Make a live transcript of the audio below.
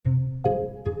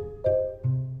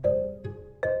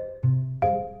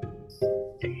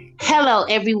Hello,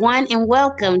 everyone, and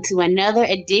welcome to another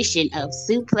edition of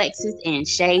Suplexes and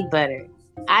Shea Butter.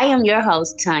 I am your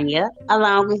host, Tanya,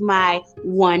 along with my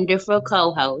wonderful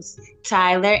co-hosts,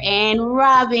 Tyler and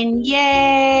Robin.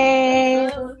 Yay!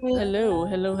 Hello.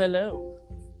 Hello.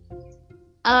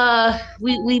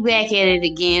 We back at it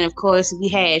again. Of course, we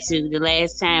had to. The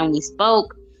last time we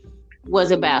spoke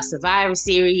was about Survivor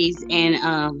Series, and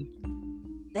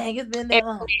Dang, it's been that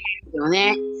long. on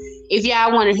that. If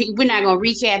y'all want to, we're not gonna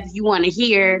recap. If you want to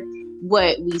hear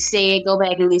what we said, go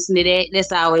back and listen to that.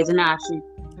 That's always an option.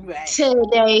 Right.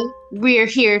 Today, we're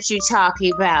here to talk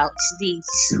about the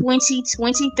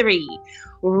 2023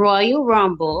 Royal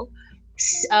Rumble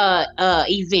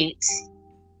event,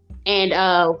 and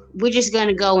we're just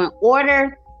gonna go in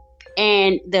order.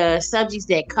 And the subjects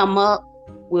that come up,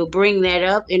 we'll bring that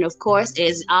up. And of course,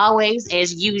 as always,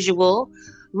 as usual,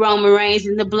 Roman Reigns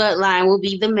and the Bloodline will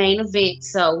be the main event.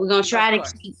 So we're going to try to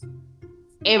keep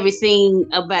everything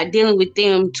about dealing with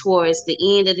them towards the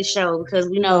end of the show because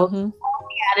we know y'all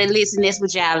that listen, that's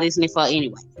what y'all listening for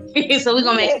anyway. So we're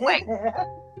going to make it quick.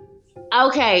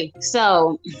 Okay,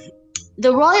 so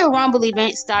the Royal Rumble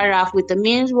event started off with the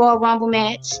men's Royal Rumble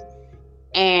match.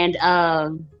 And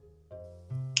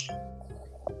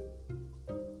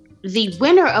the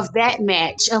winner of that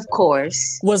match, of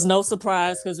course, was no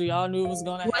surprise because we all knew it was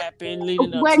going to happen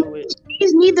leading up to it.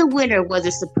 Neither winner was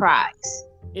a surprise.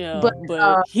 Yeah, but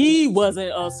he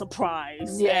wasn't a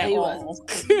surprise. Yeah, he wasn't.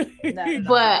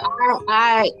 But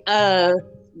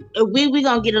we're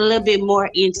gonna get a little bit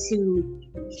more into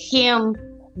him,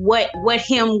 what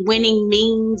him winning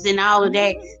means, and all of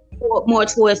that more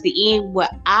towards the end. What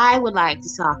I would like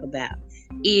to talk about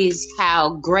is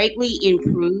how greatly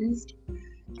improved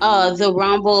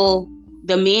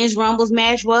the men's Rumbles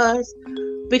match was,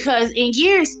 because in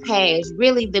years past,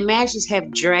 really the matches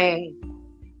have dragged,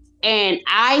 and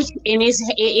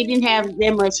it didn't have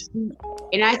that much heat.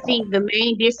 And I think the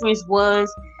main difference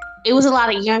was it was a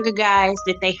lot of younger guys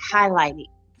that they highlighted,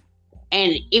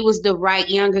 and it was the right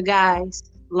younger guys.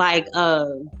 Like,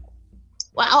 well,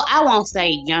 I won't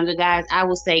say younger guys. I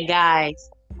will say guys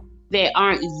that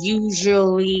aren't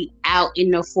usually out in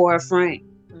the forefront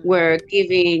were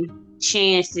given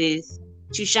chances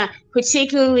to shine,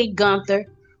 particularly Gunther,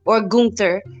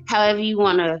 however you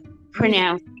want to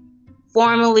pronounce it,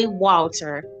 formerly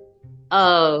Walter.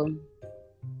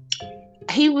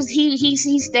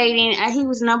 He stayed in. He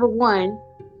was number one,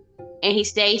 and he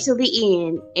stayed till the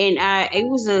end. And it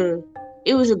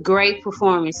was a great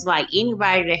performance. Like,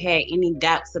 anybody that had any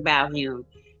doubts about him,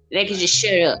 they could just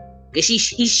shut up, because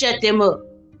he shut them up.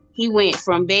 He went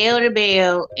from bell to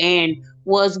bell and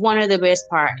was one of the best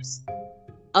parts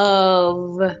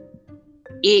of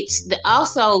it.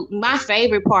 Also, my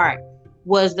favorite part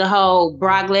was the whole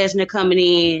Brock Lesnar coming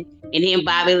in and then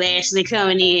Bobby Lashley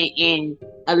coming in and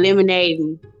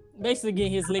eliminating. Basically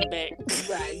getting his lick back.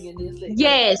 Right,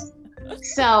 yes.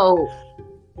 So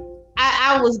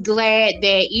I was glad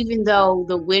that even though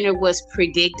the winner was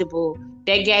predictable,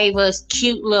 they gave us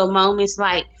cute little moments.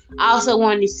 Like, I also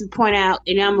wanted to point out,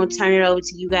 and I'm going to turn it over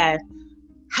to you guys,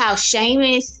 how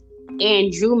Sheamus and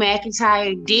Drew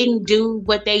McIntyre didn't do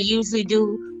what they usually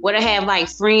do, where they have like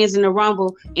friends in the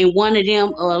Rumble and one of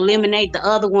them will eliminate the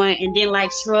other one and then like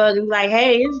shrug and be like,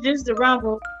 hey, it's just the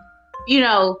Rumble. You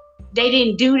know, they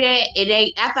didn't do that. And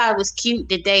I thought it was cute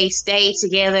that they stayed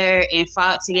together and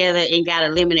fought together and got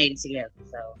eliminated together.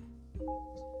 So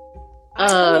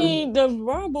I mean, the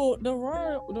Royal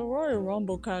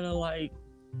Rumble kind of like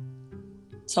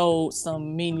told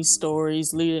some mini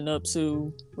stories leading up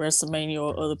to WrestleMania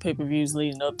or other pay-per-views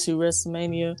leading up to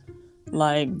WrestleMania,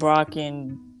 like Brock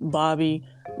and Bobby.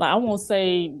 Like, I won't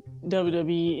say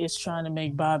WWE is trying to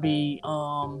make Bobby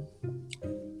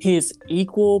his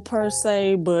equal per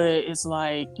se, but it's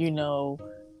like, it's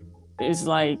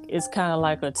kind of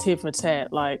like a tit for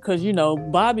tat, like, because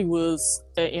Bobby was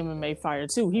an MMA fighter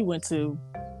too. He went to,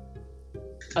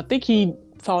 I think he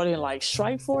fought in like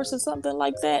Strike Force or something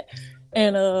like that.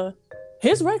 And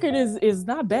his record is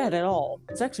not bad at all.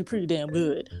 It's actually pretty damn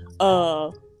good.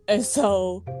 And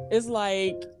so it's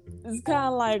kind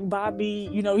of like Bobby,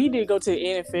 he did go to the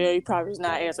NFL. He probably is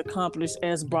not as accomplished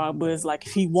as Brock, but it's like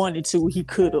if he wanted to, he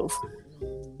could have.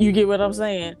 You get what I'm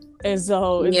saying? And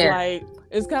so it's like,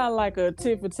 it's kind of like a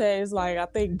tit for tat. It's like, I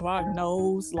think Brock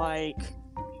knows, like,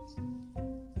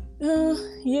 it's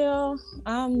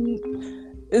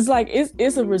like,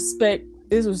 it's a respect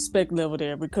level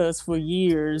there, because for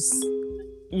years,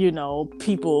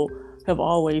 people have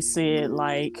always said,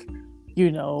 like,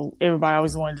 everybody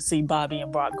always wanted to see Bobby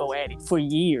and Brock go at it for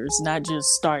years, not just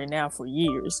starting out, for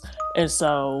years. And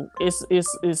so it's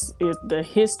the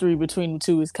history between the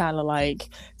two is kind of like,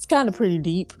 it's kind of pretty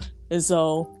deep. And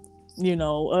so,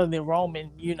 other than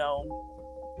Roman,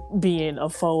 being a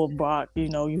foe of Brock,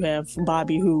 you have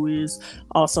Bobby, who is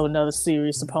also another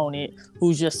serious opponent,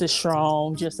 who's just as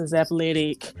strong, just as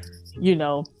athletic,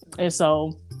 and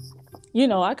so,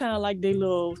 I kind of like their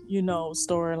little,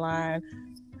 storyline.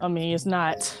 I mean, it's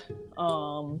not,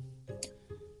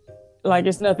 like,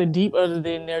 it's nothing deep other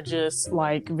than they're just,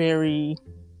 like, very,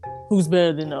 who's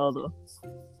better than the other.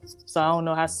 So I don't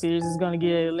know how serious it's going to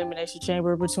get at Elimination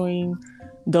Chamber between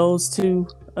those two.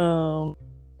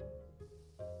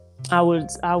 I would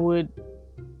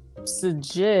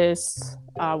suggest,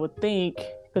 I would think,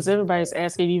 because everybody's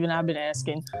asking, even I've been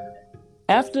asking,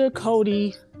 after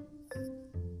Cody,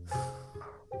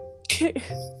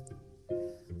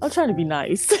 I'm trying to be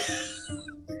nice.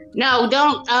 No,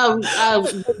 don't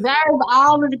reserve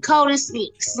all of the Cody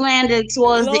slander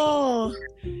towards the.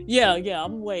 Yeah,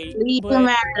 I'm wait. Leave him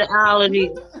out of all of this.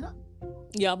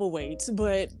 Yeah, I'm gonna wait.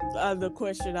 But the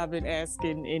question I've been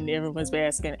asking, and everyone's been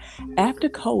asking, after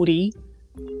Cody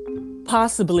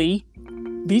possibly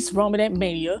beats Roman at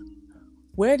Mania,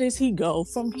 where does he go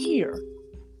from here?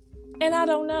 And I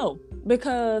don't know,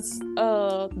 because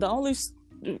the only,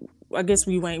 I guess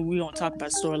we don't talk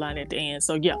about storyline at the end.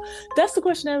 So yeah, that's the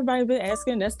question everybody's been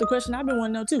asking. That's the question I've been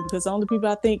wanting to know too, because the only people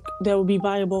I think that would be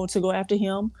viable to go after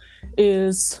him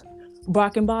is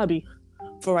Brock and Bobby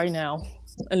for right now,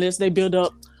 unless they build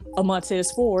up a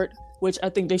Montez Ford, which I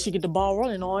think they should get the ball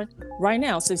rolling on right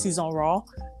now since he's on Raw.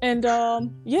 And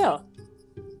yeah,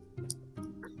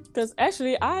 because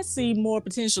actually I see more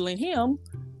potential in him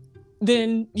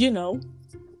than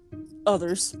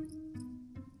others.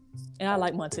 And I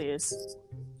like Montez.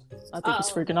 I think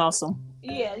he's freaking awesome.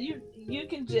 Yeah, you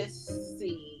can just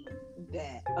see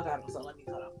that. Okay, so let me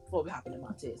hold on before we hop into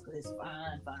Montez, because it's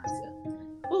fine stuff.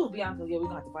 Ooh, Bianca, yeah, we're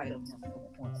gonna have to fight over him at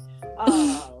one point.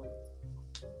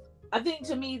 I think,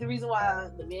 to me, the reason why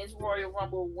the men's Royal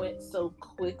Rumble went so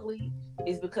quickly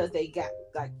is because they got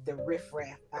like the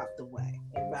riffraff out the way.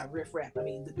 And by riffraff, I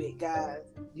mean the big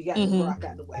guys. You got the Brock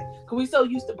out the way. Because we so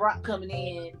used to Brock coming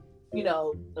in,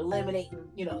 eliminating,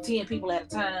 10 people at a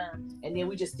time, and then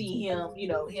we just see him,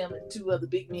 him and two other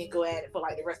big men go at it for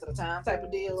like the rest of the time type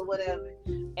of deal or whatever.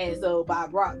 And so by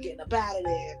Brock getting up out of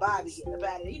there, Bobby getting up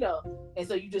out of there, and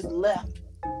so you just left,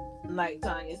 like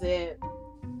Tanya said,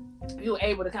 you were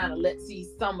able to kind of see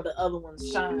some of the other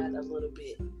ones shine a little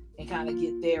bit and kind of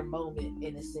get their moment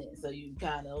in a sense. So you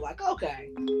kind of like, okay.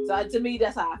 So to me,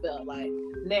 that's how I felt. Like,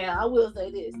 now I will say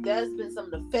this: that's been some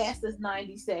of the fastest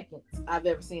 90 seconds I've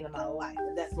ever seen in my life,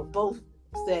 and that's for both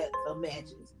sets of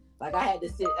matches. Like, I had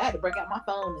to break out my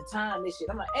phone and time this shit.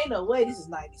 I'm like, ain't no way this is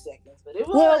 90 seconds, but it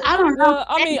was. Well, I don't know. Well,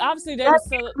 I mean, obviously they was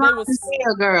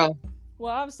girl.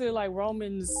 Well, obviously, like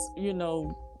Roman's,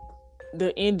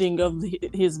 the ending of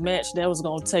his match, that was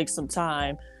gonna take some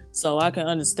time, so I can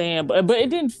understand, but it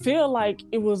didn't feel like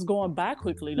it was going by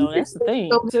quickly though. That's the thing.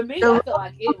 To me, I feel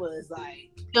like it was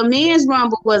like the men's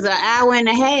Rumble was an hour and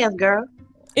a half, girl.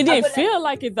 It didn't feel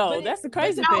like it though. That's the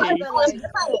crazy thing.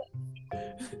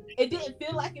 It didn't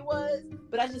feel like it was,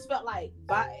 but I just felt like,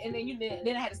 and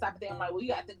then I had to stop and think. I'm like, well, you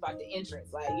got to think about the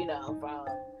entrance, like, from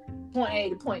point A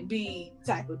to point B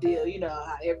type of deal.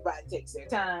 How everybody takes their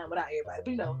time, but not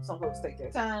everybody, but some folks take their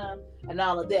time and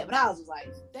all of that. But I was just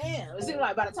like, damn, it seemed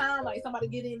like by the time like somebody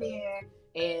get in there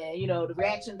and the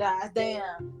reaction dies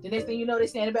down, the next thing you know, they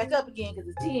standing back up again because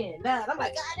it's 10, 9. I'm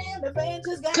like, god damn, the fans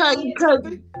just got in.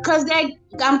 Cause that,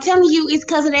 I'm telling you, it's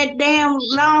because of that damn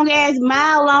long ass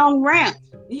mile long ramp.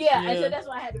 Yeah, and so that's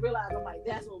why I had to realize, I'm like,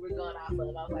 that's what we're going off of. I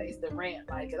was like, it's the ramp,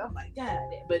 like, and I'm like, god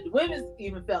damn. But the women's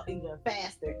even felt even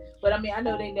faster. But I mean, I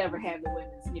know they never have the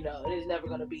women's, there's never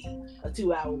going to be a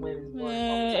 2-hour women's one.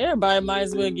 Everybody might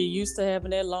as well get used to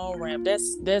having that long ramp.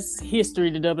 That's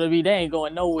history to WWE. They ain't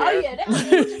going nowhere. Oh yeah, that's fine.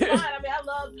 I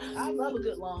mean, I love a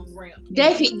good long ramp.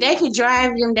 They could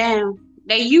drive them down.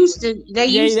 They used to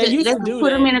put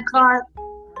them in a cart.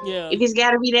 Yeah. If it's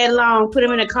got to be that long, put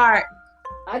them in a cart.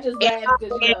 I just laugh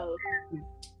because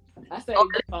I say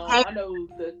I know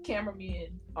the cameramen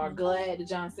are glad that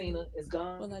John Cena is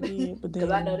gone. Well, I did, but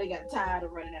because I know they got tired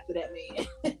of running after that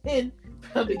man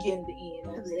from beginning to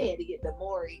end. They had to get the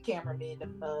Maury cameraman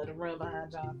to run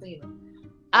behind John Cena.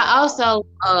 I also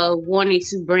wanted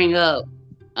to bring up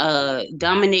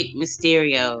Dominic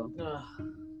Mysterio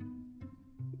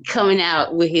coming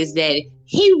out with his daddy.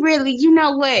 He really, you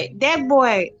know what? That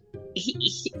boy,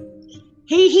 he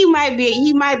might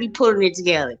be putting it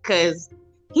together, because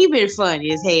he been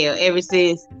funny as hell ever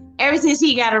since ever since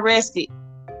he got arrested,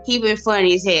 he been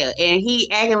funny as hell, and he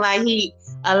acting like he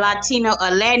a Latino,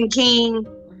 a Latin king,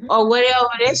 or whatever.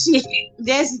 That shit,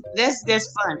 that's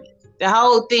funny. The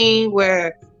whole thing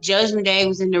where Judgment Day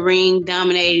was in the ring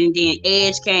dominating, then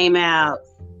Edge came out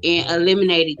and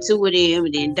eliminated two of them,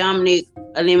 and then Dominic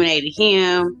eliminated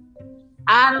him.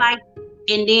 I like,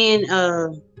 and then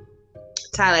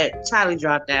Tyler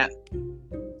dropped out.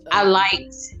 I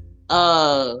liked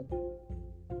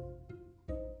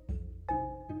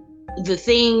the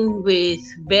thing with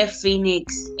Beth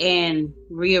Phoenix and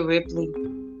Rhea Ripley.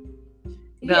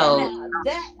 Now,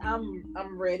 that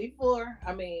I'm ready for.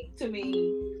 I mean, to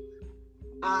me,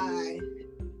 I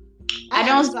don't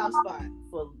have a soft spot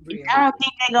for Rhea. I don't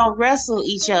think they're gonna wrestle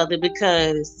each other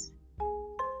because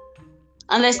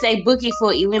unless they book it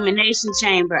for Elimination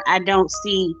Chamber, I don't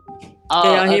see.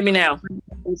 Can y'all hear me now?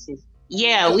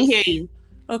 Yeah, we hear you.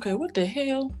 Okay, what the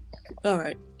hell? All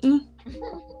right.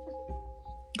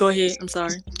 Go ahead. I'm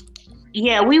sorry.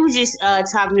 Yeah, we were just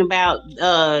talking about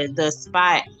the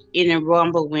spot in the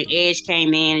Rumble when Edge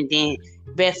came in and then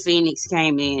Beth Phoenix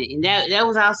came in, and that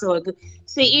was also a good.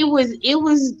 See, it was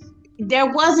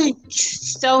there wasn't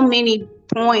so many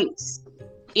points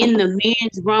in the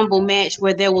men's Rumble match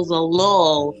where there was a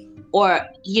lull or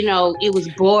it was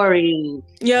boring.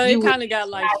 Yeah, it kind of got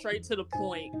like straight to the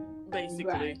point, basically.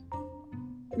 Right.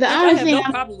 I have no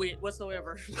problem with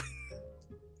whatsoever.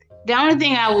 The only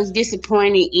thing I was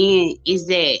disappointed in is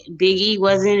that Big E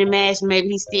wasn't in the match. Maybe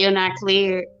he's still not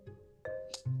cleared.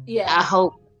 Yeah, I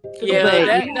hope. Yeah, but,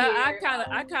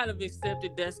 I kind of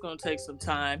accepted that's gonna take some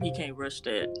time. He can't rush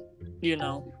that,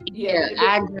 Yeah,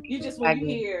 I agree. You just when you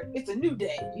hear it's a new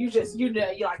day, you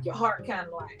like your heart kind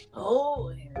of like,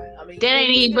 oh. I mean, that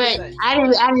ain't it. But I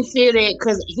didn't feel that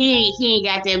because he ain't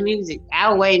got that music. I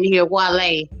was waiting to hear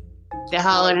Wale the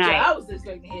whole night. I was just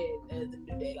expecting him as a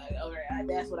new day. Like, all right,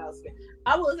 that's what I was expecting.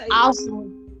 I will say also,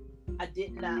 I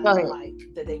did not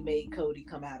like that they made Cody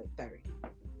come out at 30.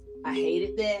 I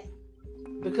hated that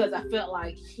because I felt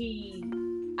like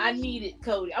I needed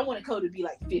Cody. I wanted Cody to be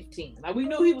like 15. Like, we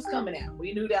knew he was coming out.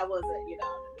 We knew that wasn't, we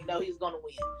know he was going to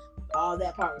win. All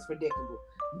that part was predictable.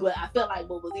 But I felt like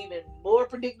what was even more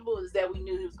predictable is that we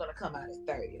knew he was going to come out at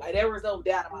 30. Like, there was no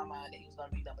doubt in my mind that he was going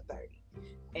to be number 30.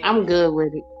 And I'm good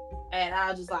with it. And I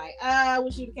was just like, I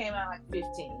wish you'd came out like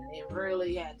 15 and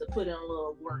really had to put in a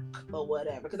little work or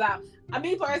whatever. Because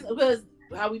because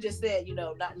how we just said,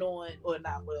 not knowing, but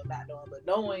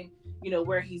knowing,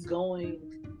 where he's going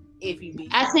if he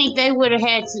beats. I think they would have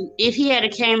had to, if he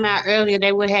had came out earlier,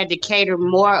 they would have had to cater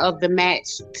more of the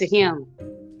match to him.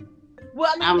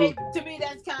 Well, I mean, to me,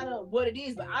 that's kind of what it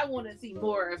is, but I want to see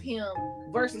more of him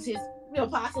versus his,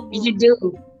 possible. You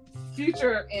do.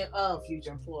 Future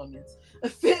employments,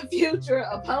 future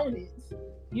opponents.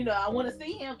 I want to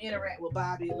see him interact with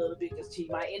Bobby a little bit because she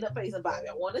might end up facing Bobby.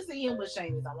 I want to see him with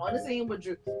Sheamus. I want to see him with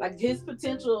Drew. Like his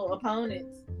potential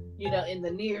opponents, in the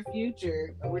near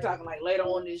future. We're talking like later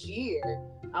on this year.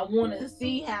 I want to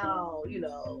see how,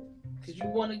 because you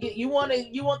want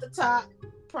the top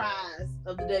prize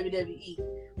of the WWE.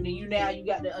 And then you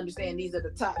got to understand these are the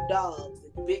top dogs, the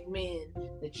big men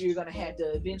that you're gonna have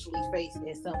to eventually face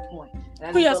at some point.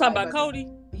 Who y'all talking about, Cody?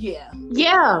 Yeah.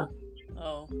 Yeah.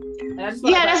 Oh. And I just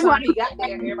that's why he got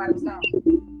there. Everybody was gone.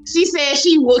 She said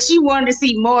she wanted to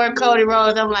see more Cody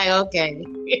Rhodes. I'm like, okay.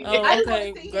 Oh, I just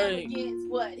okay, want to see great. him against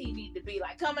what he needs to be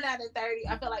like. Coming out at 30,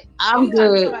 I feel like I'm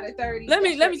good. Come out at 30, Let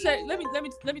me tell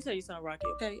you something, Rocky.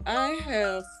 Okay, I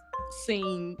have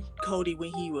seen Cody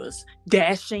when he was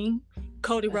dashing.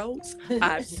 Cody Rhodes.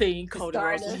 I've seen Cody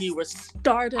Rhodes when he was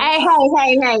Stardust. Hey.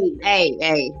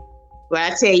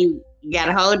 Well, I tell you, you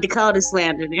gotta hold Dakota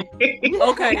slander there.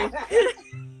 Okay.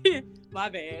 My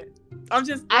bad. I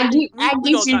get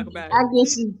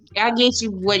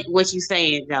you what you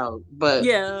saying though, but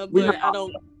yeah, but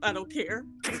I don't care.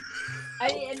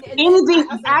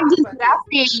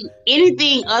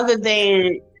 Anything other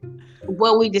than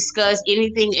what we discussed,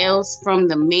 anything else from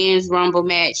the men's Rumble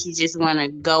match you just want to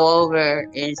go over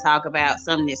and talk about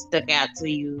something that stuck out to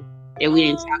you that we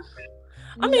didn't talk about?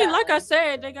 I mean, like I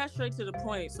said, they got straight to the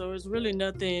point, so it's really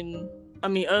nothing. I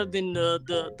mean, other than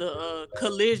the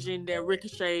collision that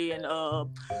Ricochet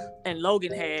and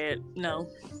Logan had, no.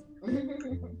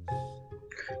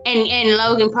 And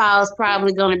Logan Paul's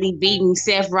probably gonna be beating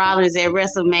Seth Rollins at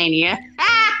WrestleMania.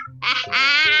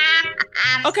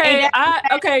 Okay,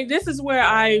 this is where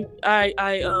I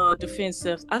defend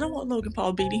Seth. I don't want Logan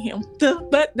Paul beating him,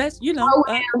 but that's well.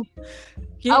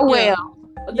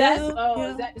 Is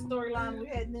that the storyline we're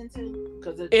heading into?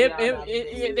 Because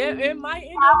it might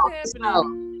end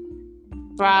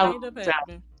up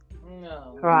happening.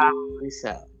 Probably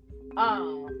so.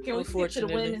 Can we skip to the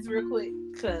women's real quick?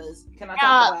 Cause can I No,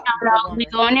 talk no, we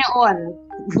going in order.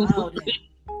 Oh, damn.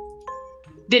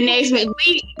 The next match,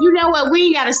 you know what? We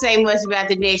ain't gotta say much about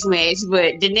the next match,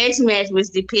 but the next match was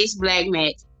the pitch black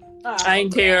match. I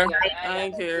ain't care. I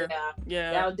ain't care.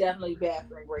 Yeah, that was definitely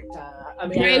bathroom break time. I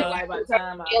mean, Yeah. I feel like by the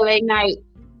time LA Night.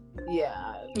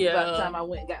 by the time I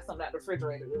went and got something out the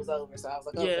refrigerator, it was over. So I was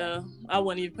like, okay. Yeah, I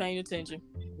wasn't even paying attention.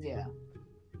 Yeah,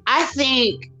 I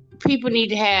think people need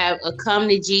to have a come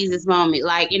to Jesus moment.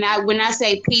 Like, and when I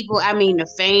say people, I mean the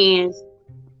fans,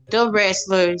 the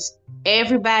wrestlers,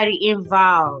 everybody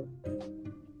involved,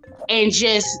 and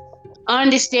just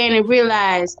understand and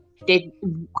realize that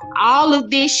all of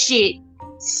this shit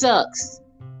sucks.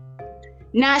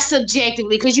 Not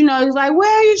subjectively, because it's like,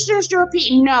 well, it's just your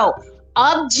opinion. No,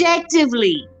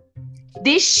 objectively,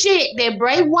 this shit that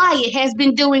Bray Wyatt has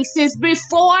been doing since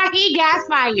before he got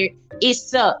fired, it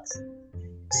sucks.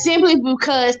 Simply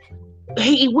because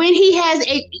when he has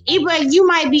you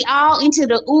might be all into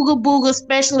the ooga booga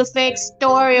special effects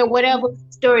story or whatever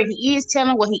story he is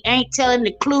telling, what he ain't telling,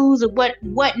 the clues or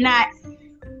whatnot.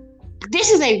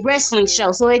 This is a wrestling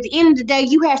show, so at the end of the day,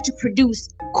 you have to produce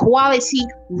quality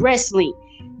wrestling.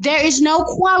 There is no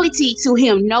quality to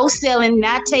him, no selling,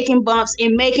 not taking bumps,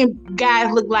 and making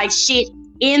guys look like shit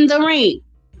in the ring.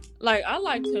 Like, I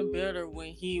liked him better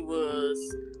when he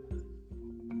was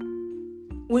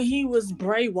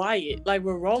Bray Wyatt. Like,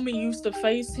 when Roman used to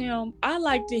face him, I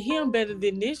liked him better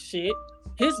than this shit.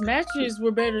 His matches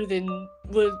were better than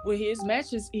with his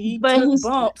matches. He took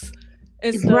bumps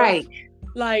and stuff. Right.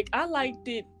 Like, I liked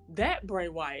it that Bray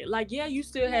Wyatt. Like, yeah, you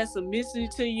still had some missing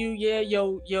to you. Yeah,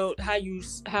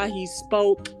 how he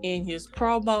spoke in his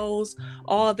promos,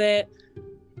 all that.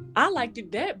 I liked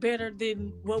it that better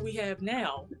than what we have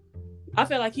now. I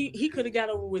felt like he could have got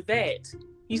over with that.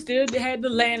 He still had the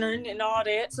lantern and all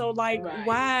that. So, like,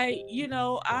 why?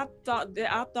 I thought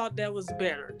that was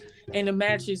better, and the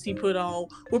matches he put on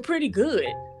were pretty good.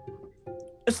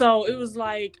 So it was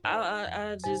like,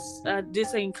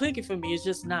 this ain't clicking for me. It's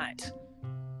just not.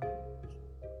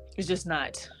 It's just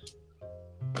not.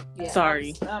 Yeah,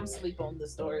 sorry. I'm sleep on the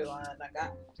storyline. Like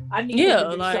I need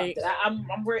to do something.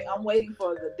 I'm waiting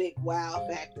for the big wow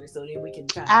factor so that we can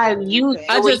kind of.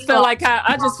 I just felt like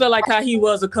how he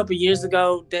was a couple years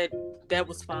ago. That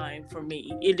was fine for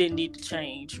me. It didn't need to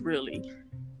change really.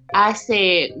 I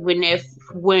said when he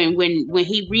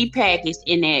repackaged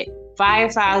in that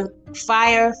Firefly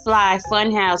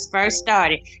Funhouse first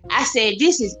started, I said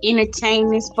this is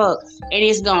entertaining as fuck, and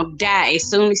it's gonna die as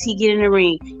soon as he get in the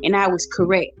ring, and I was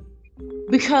correct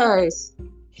because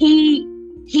he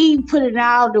put in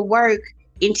all the work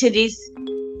into this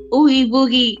oogie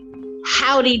boogie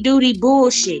howdy doody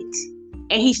bullshit,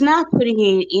 and he's not putting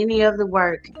in any of the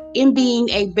work in being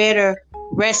a better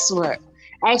wrestler,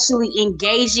 actually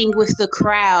engaging with the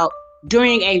crowd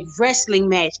during a wrestling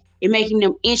match and making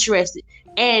them interested.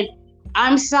 And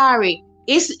I'm sorry,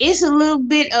 it's a little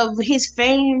bit of his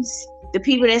fans, the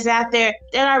people that's out there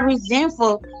that are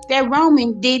resentful that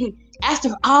Roman didn't,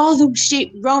 after all the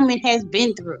shit Roman has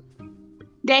been through,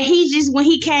 that he just, when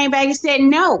he came back and said,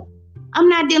 no, I'm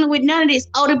not dealing with none of this.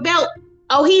 Oh, the belt.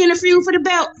 Oh, he in the feud for the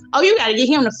belt. Oh, you gotta get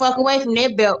him the fuck away from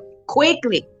that belt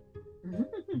quickly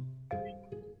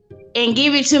and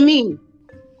give it to me.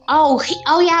 Oh,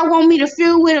 y'all want me to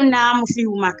feud with him? Nah, I'm gonna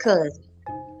feud with my cousin.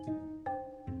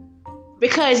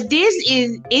 Because this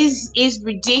is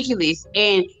ridiculous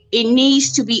and it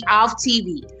needs to be off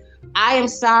TV. I am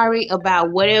sorry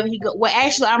about whatever he go. Well,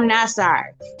 actually, I'm not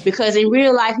sorry because in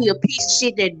real life he a piece of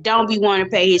shit that don't be wanting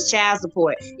to pay his child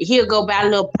support. He'll go buy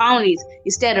little ponies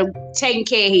instead of taking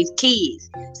care of his kids.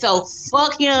 So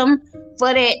fuck him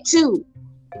for that too.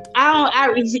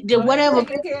 Whatever.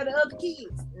 Taking care of the other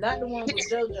kids, not the one with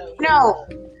JoJo. No,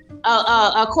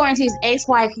 according to his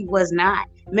ex-wife, he was not.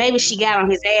 Maybe she got on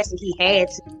his ass and he had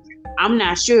to. I'm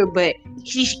not sure, but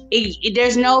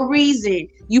there's no reason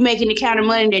you making the kind of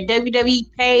money that WWE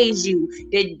pays you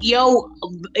that your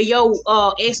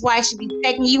ex-wife should be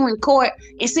taking you in court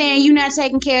and saying you're not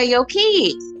taking care of your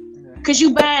kids because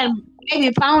you buying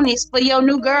baby ponies for your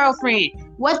new girlfriend.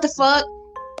 What the fuck?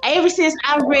 Ever since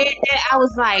I read that, I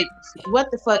was like,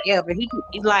 what the fuck ever. He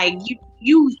like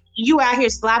you out here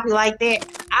sloppy like that.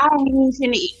 I don't even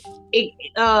think he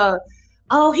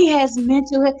has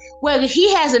mental health. Well,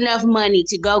 he has enough money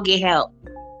to go get help.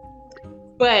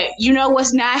 But you know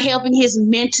what's not helping his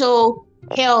mental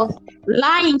health?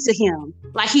 Lying to him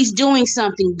like he's doing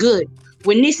something good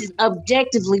when this is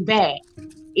objectively bad.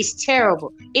 It's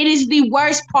terrible. It is the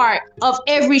worst part of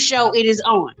every show it is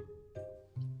on.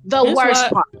 That's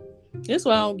part. That's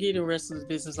why I don't get in wrestling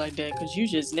business like that, because you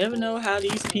just never know how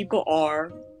these people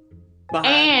are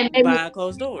And behind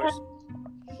closed doors.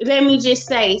 let me just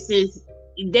say, since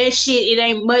that shit, it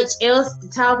ain't much else to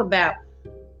talk about.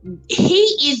 He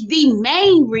is the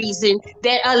main reason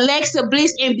that Alexa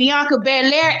Bliss and Bianca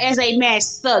Belair as a match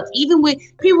sucked. Even with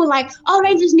people like, oh,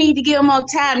 they just need to give them more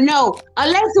time. No,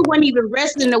 Alexa wasn't even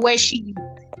wrestling the way she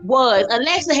was.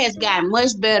 Alexa has gotten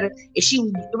much better. If she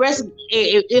was wrestling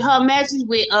in her matches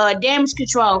with Damage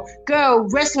Control, girl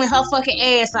wrestling her fucking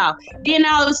ass off. Then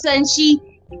all of a sudden she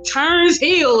turns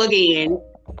heel again,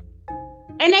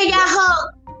 and they got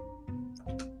her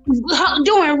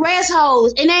doing rest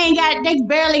holds, and they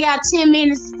barely got 10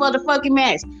 minutes for the fucking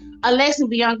match. Alexa and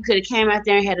Bianca could have came out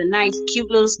there and had a nice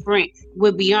cute little sprint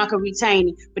with Bianca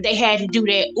retaining, but they had to do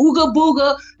that ooga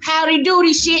booga howdy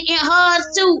doody shit in hers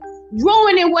too,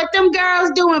 ruining what them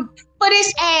girls doing for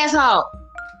this asshole.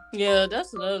 Yeah,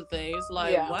 that's another thing. It's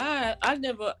like, why? I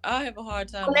have a hard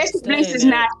time Alexa understanding Bliss is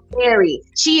not scary.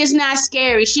 She is not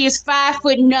scary. She is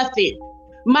 5'0".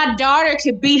 My daughter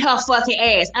could beat her fucking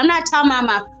ass. I'm not talking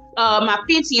about my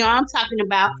 50-year-old. I'm talking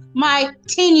about my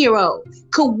 10-year-old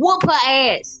could whoop her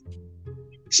ass.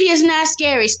 She is not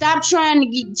scary. Stop trying to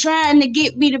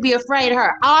get me to be afraid of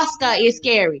her. Oscar is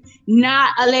scary, not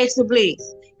Alexa Bliss.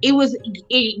 It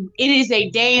is a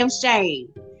damn shame.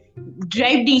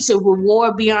 They need to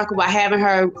reward Bianca by having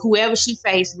her, whoever she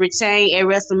faced, retain at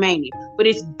WrestleMania. But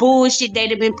it's bullshit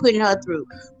they've been putting her through.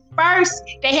 First,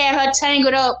 they had her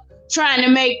tangled up trying to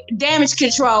make Damage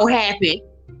Control happen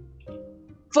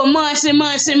for months and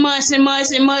months and months and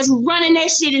months and months, running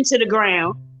that shit into the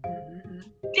ground.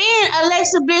 Then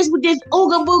Alexa Bliss with this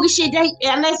ooga booga shit.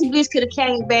 Alexa Bliss could have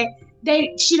came back.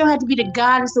 She don't have to be the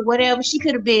goddess or whatever. She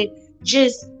could have been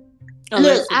just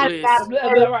Alexa Bliss.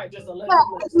 Right, just Alexa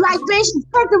Bliss. Like, bitch,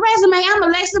 check the resume. I'm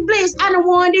Alexa Bliss. I done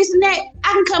won this and that.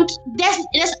 I can come.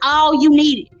 That's all you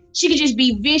needed. She could just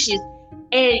be vicious.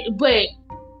 But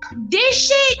this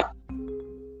shit,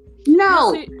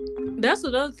 no. See, that's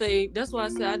another thing. That's why I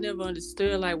said I never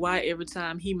understood like why every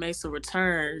time he makes a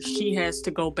return, she has to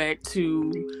go back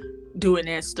to doing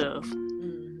that stuff.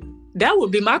 That would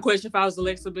be my question if I was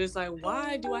Alexa Bliss. Like,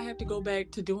 why do I have to go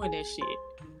back to doing that shit?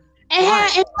 And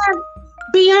have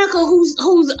Bianca, who's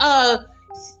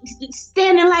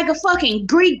standing like a fucking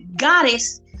Greek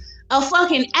goddess, a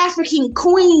fucking African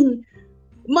queen,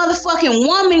 motherfucking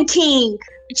woman king,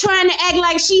 trying to act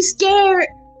like she's scared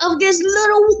of this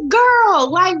little girl.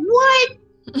 Like, what?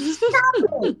 Stop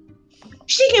it.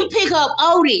 She can pick up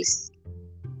Otis.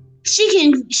 She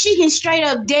can straight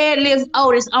up deadlift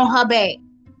Otis on her back.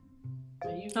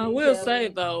 I will say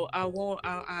though, I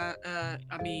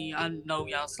mean, I know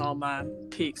y'all saw my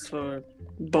picks for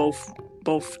both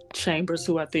chambers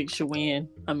who I think should win.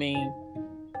 I mean,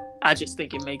 I just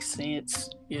think it makes sense,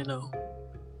 you know.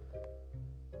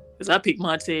 Because I picked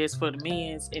Montez for the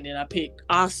men's, and then I picked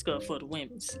Oscar for the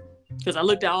women's. Because I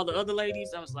looked at all the other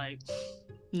ladies, I was like,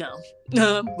 no,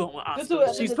 I'm going with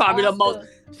Oscar. She's probably the most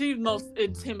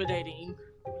intimidating.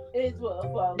 They're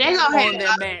gonna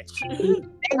have match.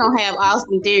 They're gonna have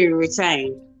Austin Theory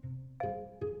retain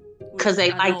because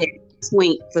they like that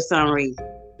swing for some reason.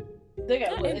 They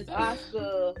got it's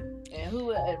Oscar and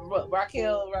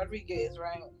Raquel Rodriguez,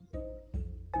 right?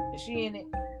 Is she in it?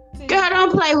 Girl,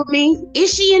 don't play with me.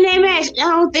 Is she in that match? I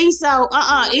don't think so.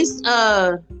 Is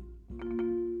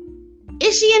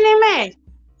she in that match?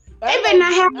 They better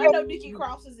not have. I know Nikki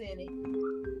Cross is in it.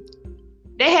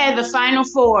 They had the final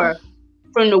four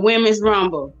from the Women's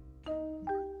Rumble.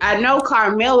 I know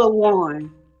Carmella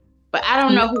won, but I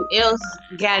don't know who else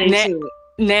got into it.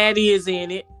 Natty is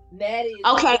in it.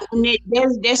 Okay,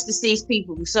 that's the 6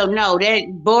 people. So no,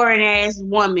 that boring ass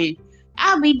woman.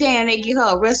 I'll be damned they get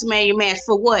her a WrestleMania match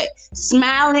for what?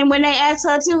 Smiling when they ask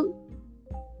her to?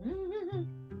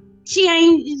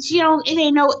 It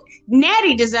ain't no.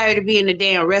 Natty deserved to be in the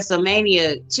damn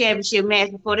WrestleMania championship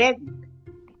match before that.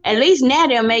 At least now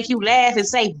they'll make you laugh and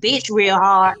say bitch real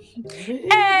hard.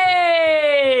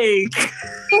 Hey!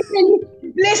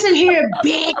 Listen here,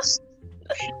 bitch.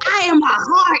 I am my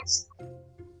heart.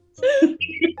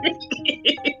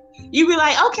 You be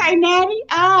like, okay, Natty,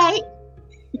 all right.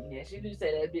 Yeah, she do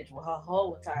say that bitch with her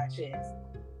whole entire chest.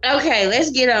 Okay, let's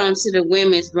get on to the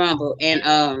Women's Rumble. And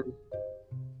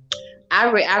I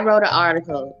wrote an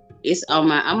article. It's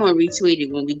on I'm gonna retweet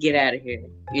it when we get out of here.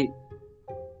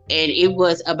 And it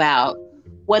was about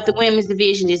what the women's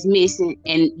division is missing,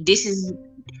 and this is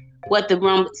what the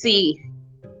Rumble. See,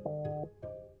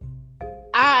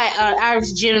 I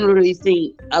generally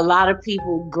think a lot of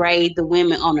people grade the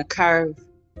women on a curve,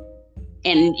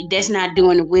 and that's not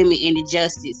doing the women any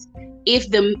justice.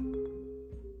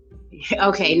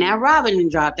 Now Robin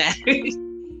dropped out.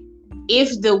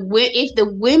 If the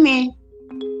women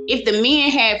if the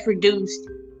men had produced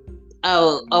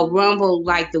a rumble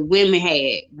like the women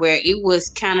had, where it was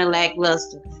kind of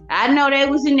lackluster. I know they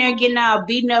was in there getting all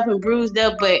beaten up and bruised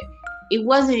up, but it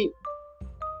wasn't.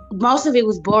 Most of it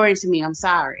was boring to me. I'm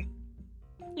sorry.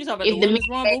 You talking about If the the women's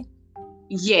men rumble?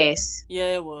 yes,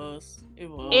 Yeah, it was. It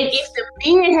was. and if the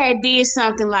men had did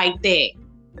something like that,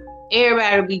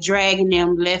 everybody would be dragging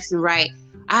them left and right.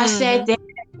 I said that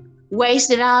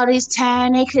wasted all this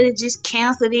time. They could have just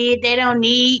canceled it. They don't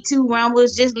need two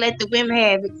rumbles. Just let the women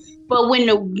have it. But when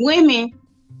the women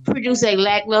produce a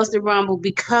lackluster rumble,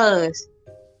 because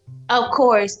of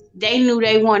course they knew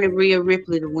they wanted Rhea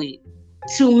Ripley to win.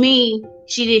 To me,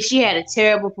 she did. She had a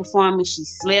terrible performance. She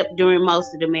slept during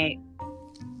most of the match.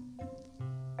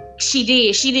 She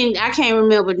did. She didn't. I can't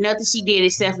remember nothing she did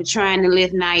except for trying to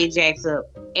lift Nia Jax up.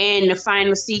 And the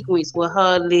final sequence with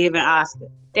her, Liv, and Oscar.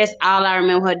 That's all I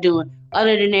remember her doing.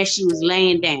 Other than that, she was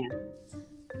laying down.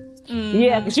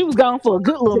 Yeah, because she was gone for a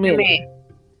good little minute.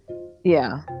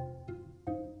 Yeah.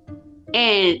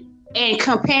 And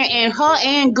her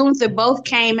and Gunther both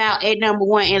came out at number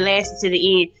one and lasted to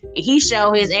the end. And he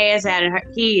showed his ass out of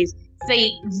his.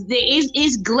 See,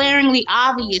 it's glaringly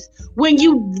obvious when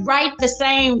you write the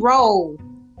same role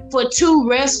for two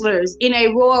wrestlers in a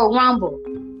Royal Rumble.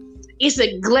 It's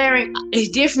a glaring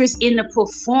difference in the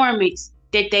performance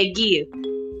that they give.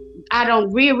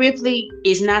 Rhea Ripley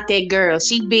is not that girl.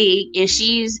 She big and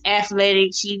she's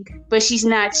athletic. But she's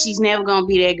not. She's never gonna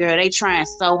be that girl. They trying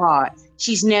so hard.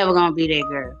 She's never gonna be that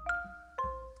girl.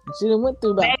 She done went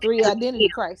through about 3 identity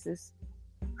crises.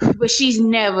 But she's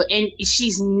never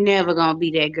gonna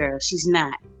be that girl. She's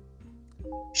not.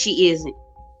 She isn't.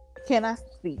 Can I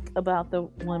speak about the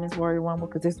Women's Royal Rumble?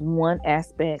 Because there's one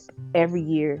aspect every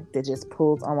year that just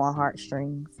pulls on my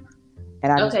heartstrings.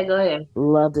 And I go ahead.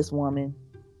 Love this woman.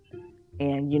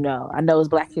 And I know it's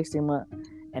Black History Month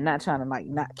and not trying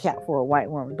to not cap for a white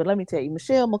woman. But let me tell you,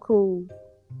 Michelle McCool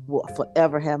will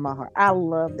forever have my heart. I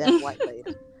love that white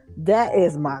lady. That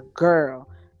is my girl.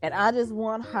 And I just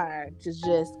want her to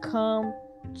just come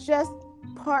just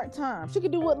part-time. She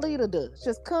can do what Lita does.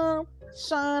 Just come,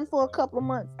 shine for a couple of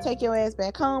months, take your ass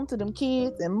back home to them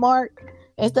kids and Mark.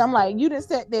 And stuff. I'm like, you just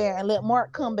sat there and let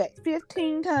Mark come back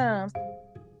 15 times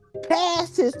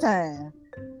past his time,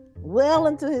 well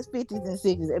into his 50s and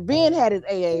 60s. And Ben had his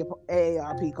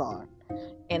AARP card.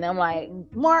 And I'm like,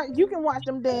 Mark, you can watch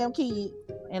them damn kids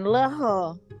and let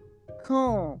her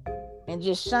come and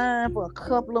just shine for a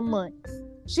couple of months.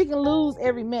 She can lose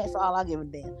every match for all I give a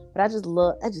damn. But I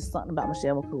just something about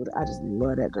Michelle McCool. I just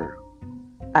love that girl.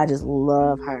 I just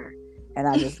love her. And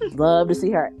I just love to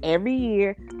see her every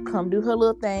year come do her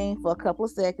little thing for a couple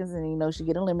of seconds. And, she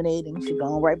get eliminated and she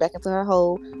going right back into her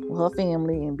hole with her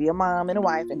family and be a mom and a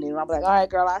wife. And then I'm like, all right,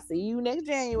 girl, I'll see you next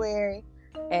January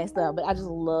and stuff. But I just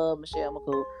love Michelle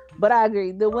McCool. But I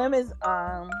agree. The women's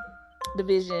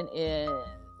division is...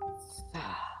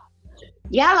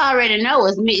 Y'all already know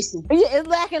it's missing. Yeah, it's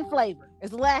lacking flavor.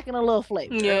 It's lacking a little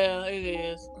flavor. Yeah, it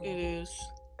is. It is.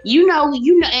 You know,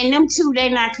 and them two, they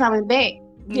not coming back.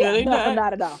 Yeah,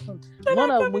 not at all.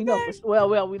 One of them we know for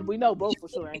well, we know both for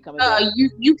sure ain't coming back.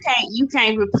 You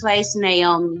can't replace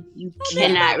Naomi. You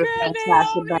cannot replace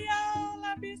Sasha.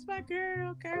 I miss my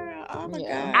girl. Oh my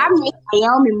god. I miss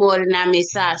Naomi more than I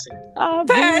miss Sasha. I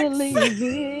really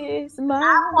miss my.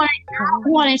 I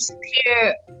wanted to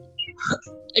hear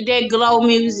that glow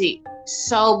music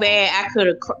so bad. I could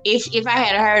have, if I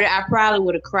had heard it, I probably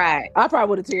would have cried. I probably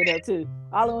would have teared up too.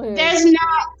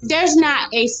 There's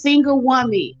not a single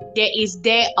woman that is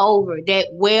that over, that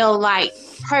well, like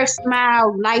her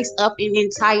smile lights up an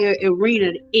entire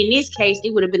arena. In this case,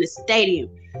 it would have been a stadium.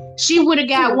 She would have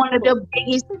got one of the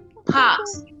biggest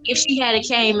pops if she had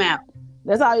came out.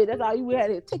 That's all you had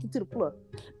to take it to the floor.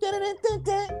 Everybody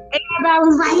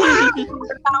was like,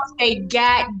 lost their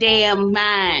goddamn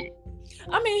mind.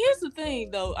 I mean, here's the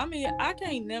thing, though. I mean, I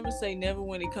can't never say never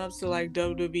when it comes to like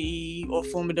WWE or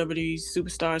former WWE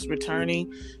superstars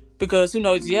returning, because who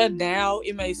knows? Yeah, now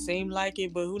it may seem like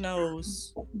it, but who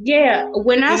knows? Yeah,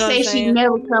 when I say she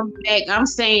never comes back, I'm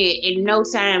saying in no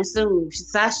time soon.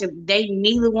 Sasha,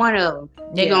 neither one of them.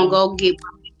 They're gonna go get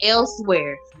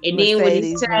elsewhere, and Mercedes, then when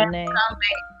it's time to come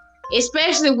back,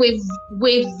 especially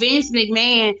with Vince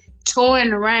McMahon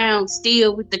touring around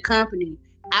still with the company,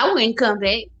 I wouldn't come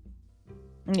back.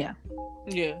 Yeah.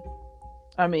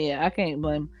 I mean, I can't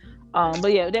blame.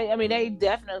 But yeah, they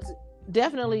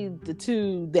definitely the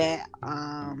two that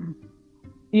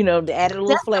they added a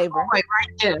little flavor. Right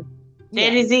there.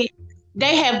 That is it.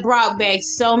 They have brought back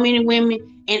so many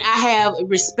women. and I have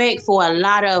respect for a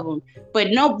lot of them.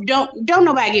 But no, don't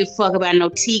nobody give a fuck about no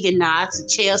Tegan Knox or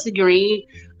Chelsea Green.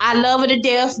 I love her to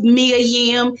death, Mia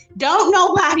Yim. Don't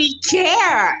nobody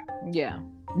care. Yeah.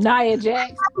 Nia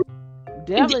Jax.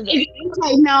 Definitely.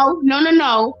 Okay, no.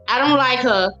 I don't like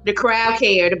her. The crowd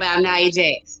cared about Nia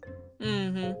Jax.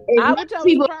 I would tell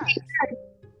people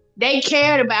they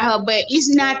cared about her, but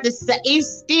it's not the same. It's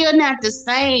still not the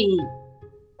same.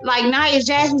 Like Nia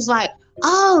Jax was like,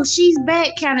 "Oh, she's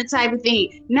back," kind of type of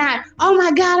thing. Not, "Oh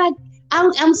my God,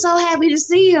 I'm so happy to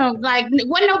see him." Like,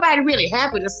 wasn't nobody really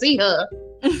happy to see her.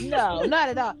 No, not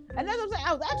at all. And that's what I'm saying.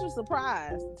 I was actually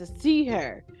surprised to see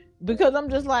her because I'm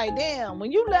just like, damn.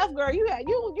 When you left, girl, you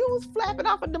was flapping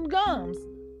off of them gums.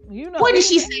 You know. What did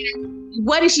she say?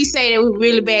 What did she say that was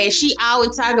really bad? She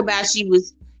always talk about she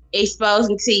was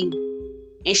exposing tea,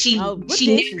 and she never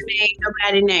named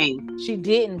nobody's name. She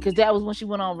didn't, because that was when she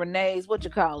went on Renee's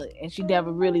and she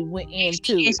never really went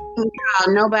into it. She didn't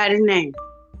call nobody's name.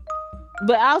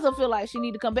 But I also feel like she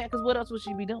need to come back, because what else would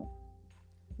she be doing?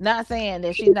 Not saying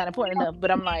that she's not important enough, but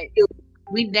I'm like,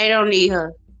 they don't need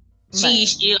her. She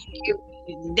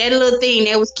that little thing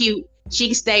that was cute. She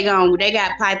can stay gone. They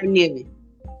got Piper Niven,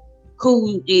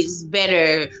 who is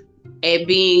better at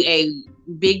being a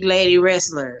big lady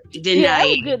wrestler than Nia. It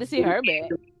was good to see her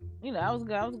back. You know, I was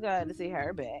glad to see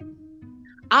her back.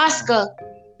 Oscar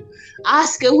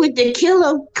with the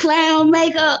killer clown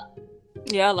makeup.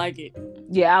 Yeah, I like it.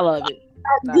 Yeah, I love it.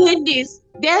 Goodness,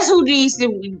 that's who needs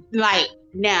to like.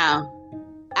 Now,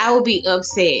 I would be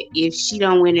upset if she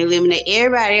don't win and eliminate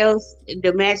everybody else.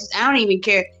 The matches, I don't even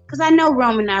care, because I know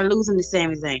Roman not losing the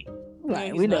Sami Zayn.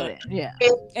 Right, we know that. Yeah.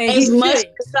 As much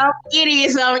as some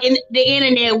idiots on the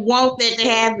internet want that to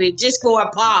happen just for a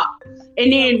pop,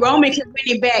 and then Roman can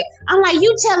win it back. I'm like,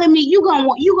 you telling me you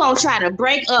gonna try to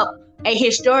break up a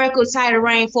historical title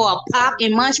reign for a pop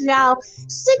in Montreal?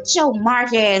 Sit your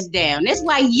mark ass down. That's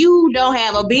why you don't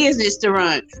have a business to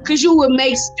run, because you would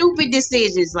make stupid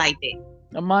decisions like that.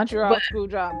 The Montreal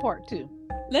Screwjob Part 2.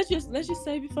 Let's just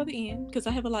save it for the end, because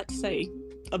I have a lot to say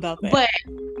about that. But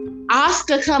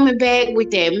Oscar coming back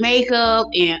with that makeup,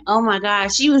 and oh my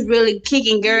God, she was really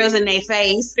kicking girls in their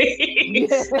face.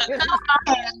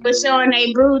 But showing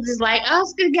their bruises, like,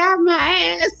 Oscar got my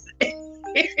ass.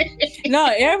 No,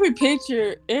 every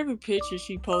picture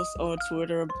she posts on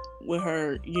Twitter with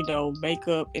her,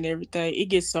 makeup and everything, it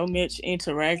gets so much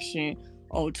interaction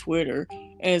on Twitter.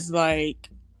 And it's like,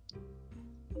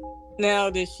 now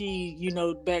that she,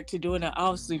 back to doing it,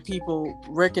 obviously people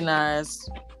recognize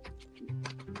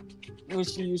when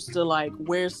she used to like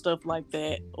wear stuff like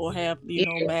that or have,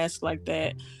 masks like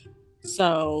that.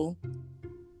 So,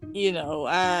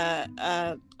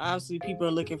 I obviously people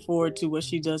are looking forward to what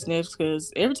she does next,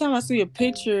 because every time I see a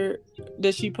picture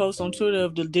that she posts on Twitter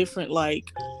of the different like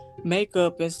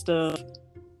makeup and stuff,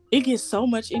 it gets so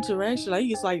much interaction. Like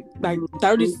it's like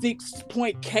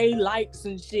 36.k likes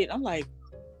and shit. I'm like,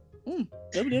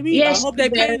 WWE. Yes, I hope they're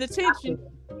paying attention.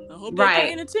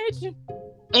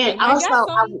 And also,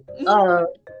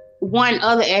 one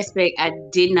other aspect I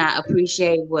did not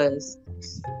appreciate was,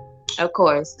 of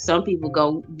course, some people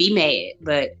go be mad,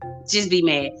 but just be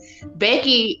mad.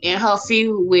 Becky and her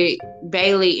feud with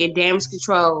Bayley and Damage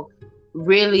Control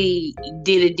really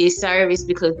did a disservice,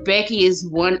 because Becky is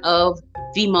one of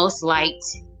the most liked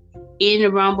in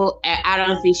the Rumble. I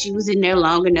don't think she was in there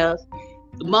long enough.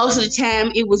 Most of the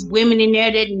time, it was women in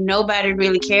there that nobody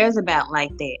really cares about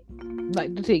like that.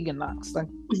 Like the Tegan Knox.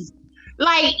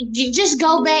 Like, just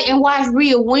go back and watch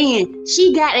Rhea win.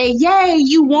 She got a yay,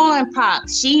 you won pop.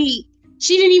 She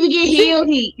didn't even get heel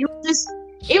heat.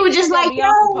 It was just like,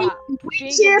 yo,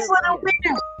 we cheer for the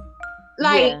winner.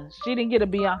 Like, she didn't get a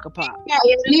Bianca pop. Yeah,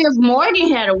 if Liv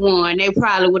Morgan had won, they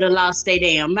probably would have lost their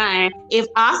damn mind. If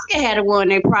Asuka had won,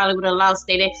 they probably would have lost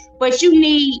their damn. But you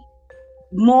need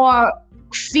more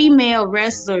female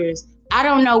wrestlers. I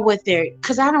don't know what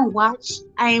because I ain't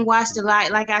watched a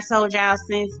lot, like I told y'all,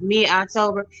 since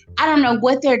mid-October. I don't know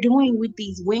what they're doing with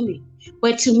these women.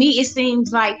 But to me, it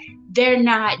seems like they're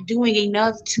not doing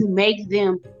enough to make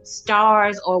them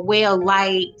stars or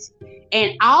well-liked.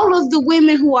 And all of the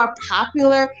women who are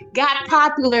popular, got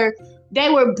popular, they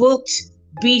were booked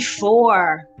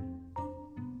before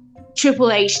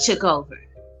Triple H took over.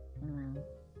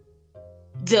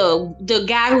 The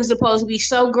guy who's supposed to be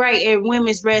so great at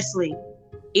women's wrestling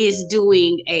is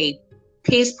doing a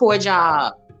piss poor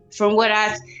job. From what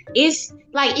it's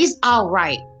all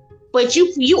right, but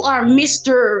you are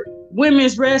Mr.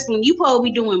 Women's Wrestling. You supposed to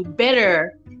be doing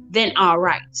better than all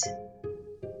right.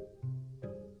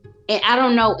 And I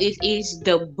don't know if it's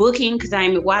the booking, because I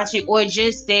ain't watching, or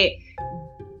just that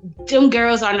them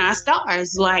girls are not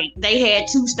stars. Like they had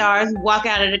 2 stars walk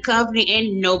out of the company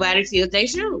and nobody feels their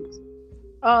shoes.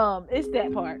 It's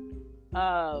that part.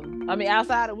 I mean,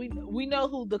 outside of we know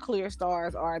who the clear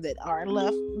stars are that are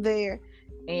left there,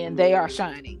 and they are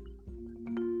shining.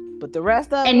 But the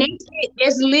rest of And them,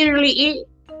 that's literally it.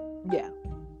 yeah,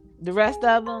 the rest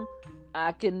of them,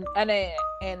 I can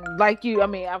and like you,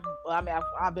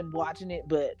 I've been watching it,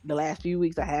 but the last few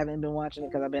weeks I haven't been watching it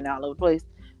because I've been all over the place.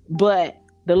 But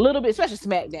the little bit, especially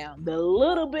SmackDown, the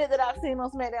little bit that I've seen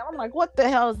on SmackDown, I'm like, what the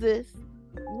hell is this?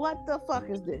 What the fuck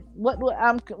is this?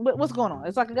 What's going on?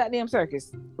 It's like a goddamn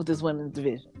circus with this women's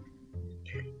division.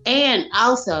 And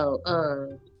also,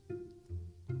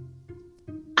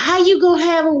 how you gonna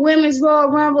have a women's Royal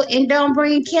Rumble and don't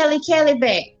bring Kelly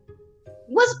back?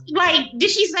 What's like? Did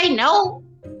she say no?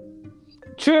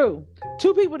 True.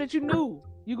 2 people that you knew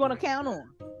you're gonna count on.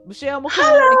 Michelle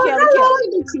McCool and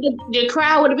Kelly. The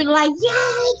crowd would have been like,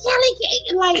 "Yay,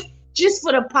 Kelly!" Like just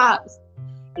for the pops.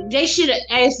 They should have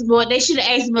asked more. They should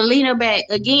have asked Melina back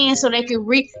again so they could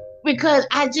because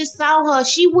I just saw her.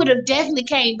 She would have definitely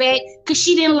came back because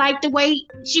she didn't like the way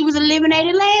she was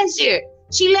eliminated last year.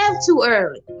 She left too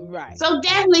early. Right. So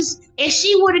definitely, if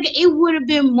she would have, it would have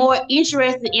been more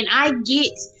interesting. And I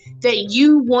get that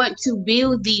you want to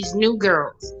build these new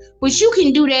girls, but you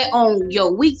can do that on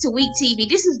your week-to-week TV.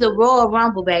 This is the Royal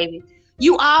Rumble, baby.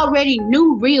 You already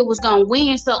knew Rhea was gonna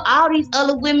win, so all these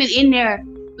other women in there,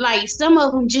 like some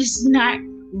of them, just not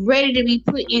ready to be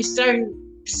put in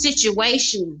certain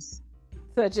situations,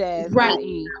 such as right.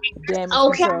 i.e.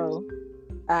 Damage Control,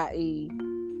 i.e.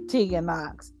 Tegan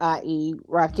Knox, i.e.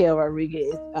 Raquel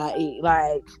Rodriguez, i.e.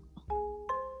 like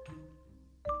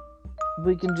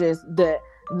we can just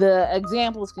the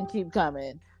examples can keep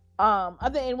coming. I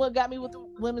think, and what got me with the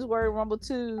Women's Royal Rumble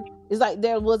too is like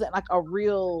there wasn't like a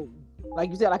real, like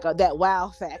you said, like that wow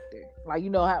factor. Like, you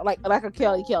know how like a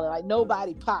Kelly, like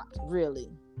nobody popped really.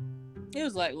 It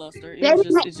was lackluster. It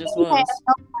just was.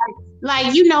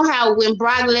 Like, you know how when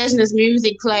Brock Lesnar's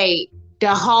music played,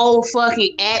 the whole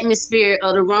fucking atmosphere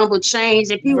of the Rumble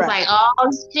changed, and people was like,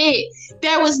 "Oh shit!"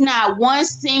 There was not one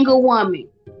single woman,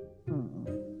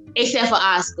 except for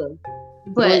Asuka.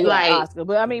 But Asuka.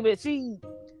 But I mean, but she's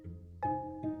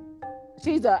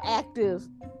an active,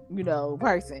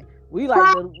 person. We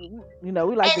like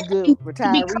the good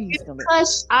retirees.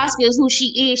 Because Asuka is who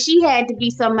she is, she had to be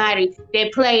somebody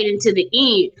that played into the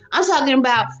end. I'm talking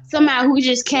about somebody who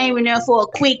just came in there for a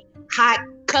quick, hot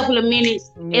couple of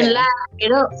minutes and live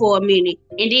it up for a minute,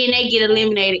 and then they get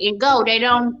eliminated and go. They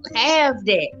don't have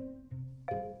that.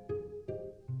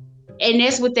 And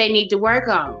that's what they need to work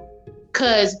on.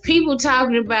 Because people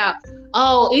talking about,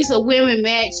 oh, it's a women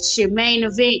match, should main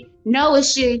event. No, it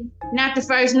should. Not the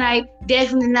first night.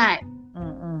 Definitely not.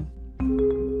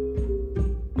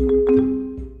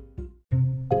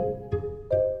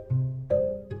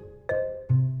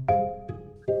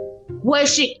 What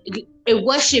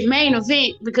should main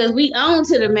event? Because we own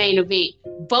to the main event.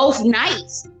 Both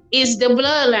nights is the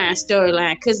Bloodline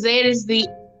storyline. Because that is the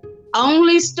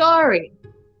only story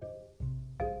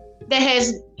that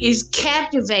is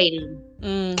captivating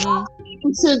to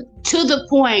the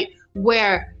point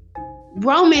where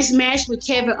Roman's match with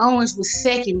Kevin Owens was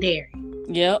secondary.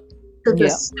 Yep. To the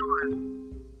story.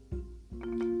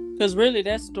 Because really,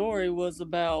 that story was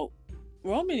about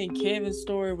Roman and Kevin's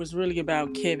story was really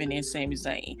about Kevin and Sami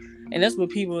Zayn, and that's what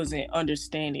people wasn't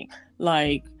understanding.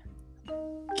 Like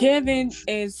Kevin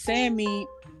and Sami,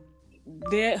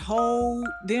 that whole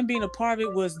them being a part of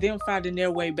it was them finding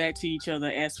their way back to each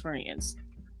other as friends.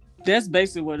 That's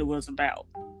basically what it was about.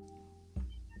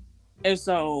 And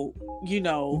so,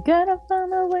 gotta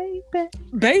find a way back.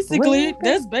 Basically,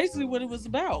 that's basically what it was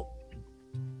about.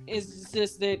 It's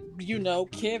just that,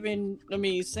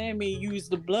 Sami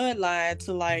used the bloodline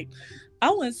to, like,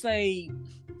 I wouldn't say,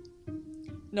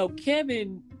 no,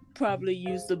 Kevin probably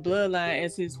used the bloodline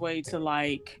as his way to,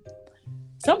 like,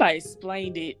 somebody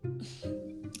explained it.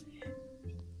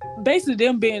 Basically,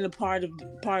 them being a part of the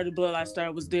bloodline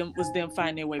star was them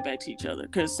finding their way back to each other.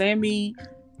 Because Sami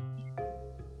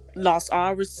lost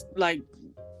all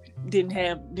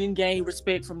didn't gain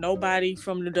respect from nobody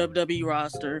from the WWE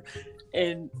roster,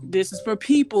 and this is for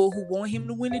people who want him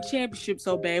to win the championship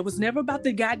so bad. It was never about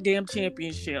the goddamn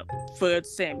championship for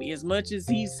Sami. As much as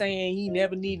he's saying he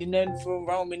never needed nothing for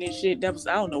Roman and shit, I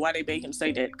don't know why they made him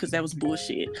say that, because that was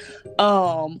bullshit.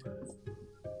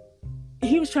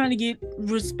 He was trying to get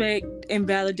respect and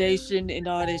validation and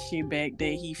all that shit back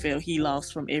that he felt he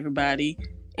lost from everybody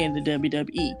in the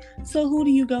WWE. So who do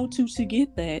you go to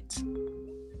get that?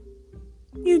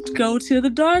 You go to the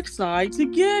dark side to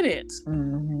get it.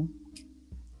 Mm-hmm.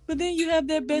 But then you have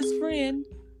that best friend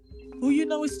who you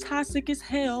know is toxic as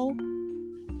hell.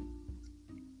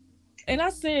 And I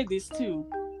said this too.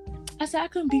 I said I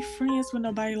couldn't be friends with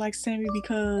nobody like Sammy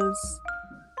because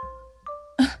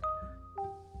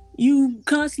you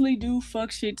constantly do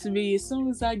fuck shit to me. As soon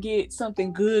as I get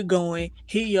something good going,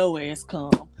 here your ass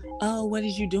come. Oh, what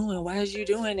is you doing? Why is you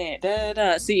doing that? Da,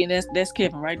 da. See, and that's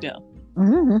Kevin right there.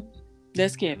 Mm-hmm.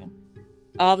 That's Kevin.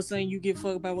 All of a sudden, you give a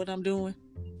fuck about what I'm doing.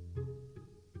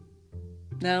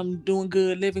 Now I'm doing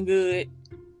good, living good.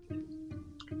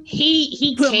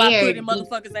 He Put my foot cared. in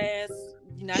motherfucker's ass.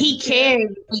 Now He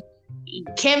cared.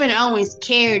 Kevin Owens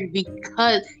cared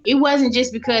because it wasn't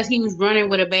just because he was running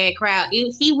with a bad crowd.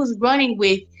 He was running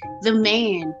with the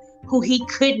man who he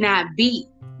could not beat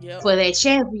for that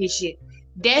championship.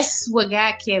 That's what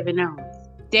got Kevin Owens.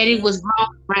 That it was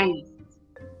Roman Reigns.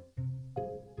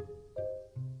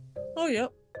 Oh,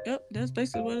 yep. That's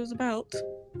basically what it's about.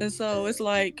 And so it's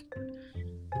like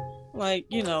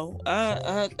you know,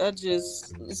 I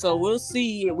just, so we'll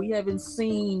see. We haven't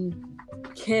seen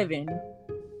Kevin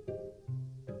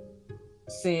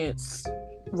since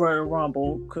Royal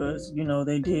Rumble because, you know,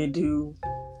 they did do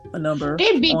a number on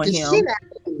him.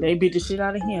 They beat the shit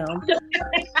out of him.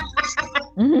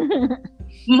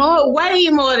 Way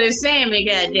more than Sammy,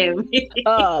 goddamn it.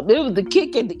 It was the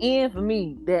kick at the end for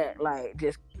me that like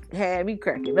just had me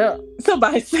cracking up.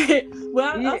 Somebody said,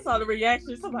 well, I saw the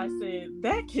reaction. Somebody said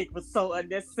that kick was so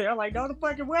unnecessary. I'm like, no, the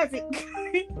fuck it wasn't.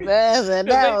 Man,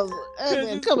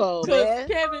 come on, man.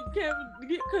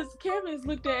 Because Kevin is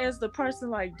looked at as the person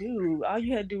like, dude, all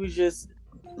you had to do was just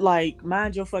like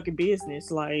mind your fucking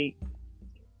business. Like,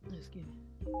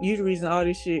 you the reason all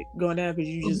this shit going down because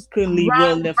you just couldn't leave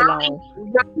well left alone.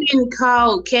 Roman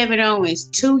called Kevin Owens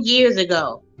 2 years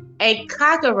ago a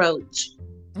cockroach.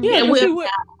 Yeah, he went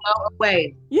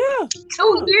away. Yeah,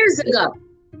 2 years ago.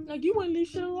 Like, you wouldn't leave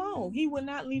shit alone. He would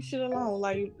not leave shit alone.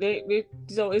 Like,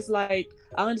 so it's like,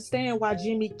 I understand why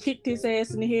Jimmy kicked his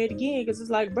ass in the head again, because it's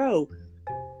like, bro,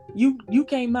 you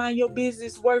can't mind your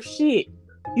business worth shit.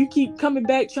 You keep coming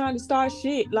back trying to start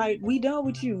shit. Like, we done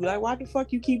with you. Like, why the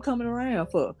fuck you keep coming around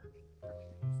for?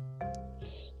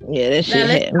 Yeah, that shit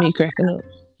had me cracking up.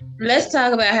 Let's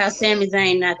talk about how Sami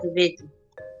Zayn not the victim.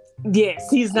 Yes,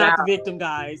 he's not the victim,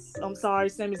 guys. I'm sorry,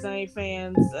 Sami Zayn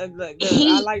fans. I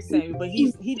like Sami, but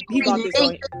he bought this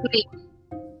on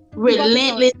him.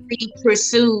 Relentlessly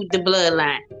pursued the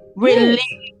bloodline.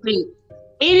 Relentlessly.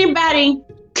 Anybody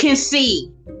can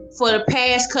see for the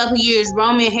past couple years,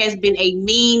 Roman has been a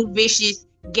mean, vicious,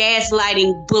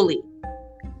 gaslighting bully.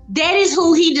 That is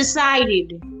who he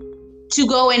decided to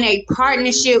go in a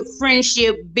partnership,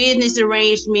 friendship, business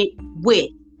arrangement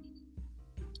with.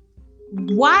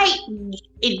 Why?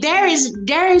 There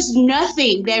is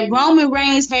nothing that Roman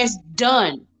Reigns has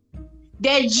done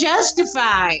that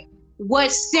justify what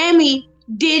Sami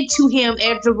did to him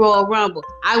at the Royal Rumble.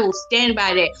 I will stand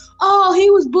by that. Oh, he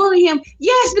was bullying him.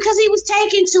 Yes, because he was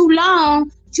taking too long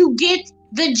to get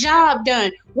the job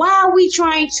done. Why are we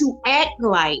trying to act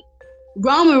like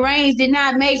Roman Reigns did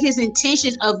not make his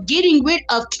intentions of getting rid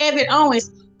of Kevin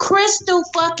Owens crystal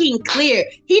fucking clear?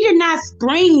 He did not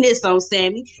spring this on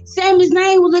Sami. Sami's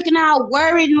name was looking all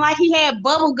worried and like he had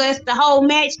bubble guts the whole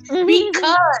match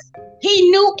because he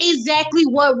knew exactly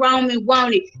what Roman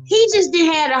wanted. He just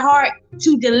didn't have the heart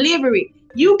to deliver it.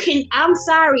 I'm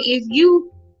sorry, if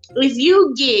you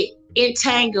get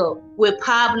entangled with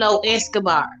Pablo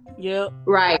Escobar. Yep.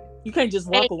 Right. You can't just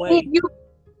walk away.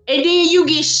 And then you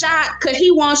get shot because he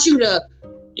wants you to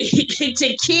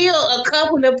kill a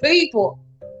couple of people.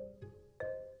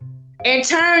 And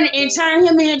turn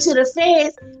him into the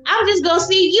feds. I'm just gonna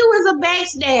see you as a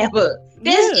backstabber.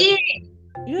 That's it.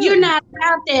 Yeah. You're not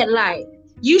about that life.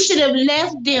 You should have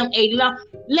left them alone.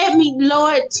 Let me,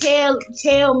 Lord, tell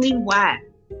me why.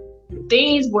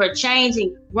 Things were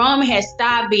changing. Roman had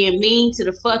stopped being mean to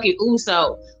the fucking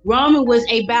Uso. Roman was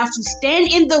about to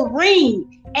stand in the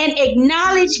ring and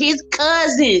acknowledge his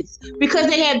cousins because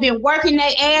they had been working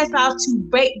their ass off to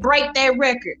break that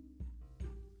record.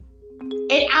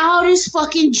 And all this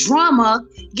fucking drama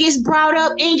gets brought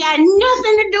up, ain't got nothing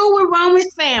to do with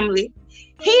Roman's family.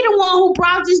 He the one who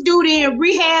brought this dude in,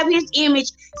 rehab his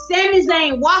image. Sami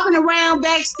Zayn walking around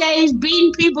backstage,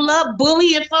 beating people up,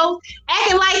 bullying folks,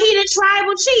 acting like he the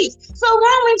tribal chief. So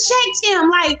Roman checked him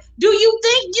like, do you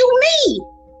think you me?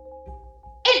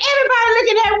 And everybody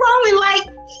looking at Roman like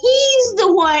he's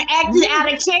the one acting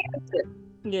out of character.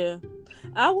 Yeah.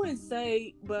 I wouldn't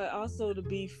say, but also to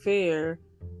be fair,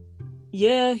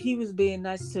 yeah, he was being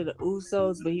nice to the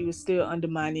Usos, but he was still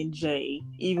undermining Jay,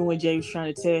 even when Jay was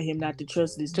trying to tell him not to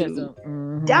trust this dude.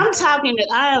 Mm-hmm.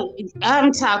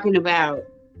 I'm talking about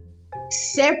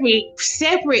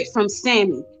separate from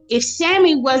Sami. if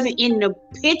Sammy wasn't in the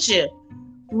picture,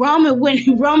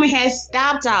 Roman had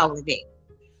stopped all of that.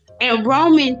 And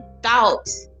Roman thought,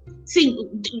 see,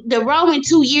 the Roman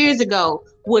 2 years ago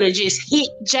would have just hit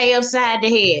Jay upside the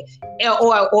head,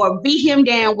 or beat him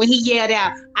down when he yelled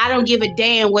out, "I don't give a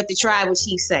damn what the tribal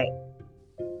chief say."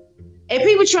 And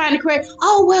people trying to correct,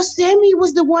 oh, well, Sammy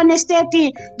was the one that stepped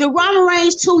in. The Roman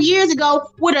Reigns 2 years ago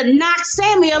would have knocked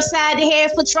Sammy upside the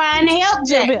head for trying to help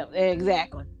Jay.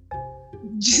 Exactly.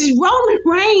 Roman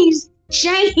Reigns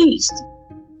changed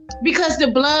because the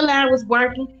bloodline was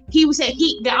working.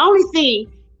 The only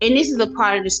thing, and this is a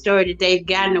part of the story that they've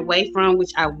gotten away from,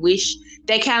 which I wish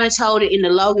they kind of told it in the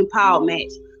Logan Paul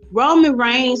match. Roman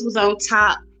Reigns was on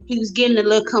top. He was getting a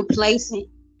little complacent,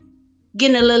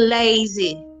 getting a little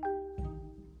lazy.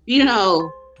 You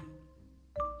know,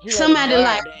 somebody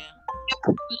like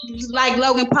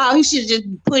Logan Paul, he should just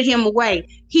put him away.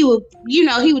 He was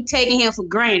taking him for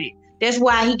granted. That's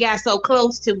why he got so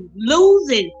close to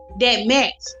losing that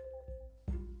match.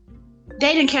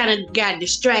 They done kind of got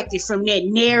distracted from that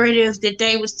narrative that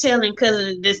they was telling because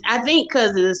of this. I think because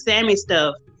of the Sammy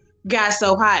stuff got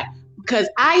so hot. Because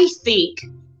I think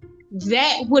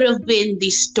that would have been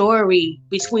the story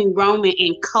between Roman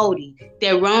and Cody.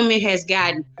 That Roman has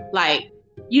gotten, like,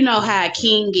 you know how a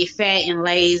king get fat and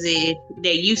lazy.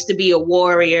 There used to be a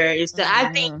warrior and stuff.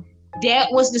 I think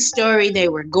that was the story they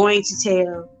were going to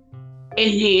tell.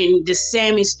 And then the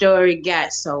Sammy story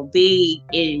got so big.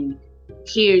 And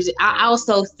I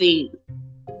also think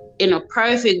in a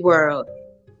perfect world,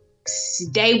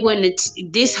 they wouldn't have,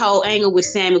 this whole angle with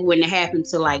Sammy wouldn't have happened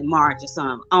to like March or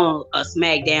something on a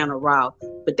SmackDown or Raw,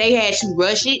 but they had to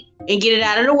rush it and get it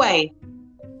out of the way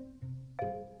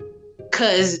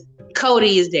because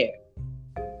Cody is there.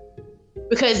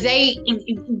 Because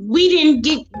we didn't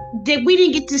get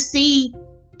to see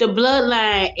the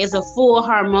Bloodline as a full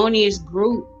harmonious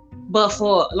group, but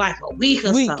for like a week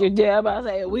or so. Yeah, I'm about to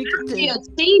say a week or two. I feel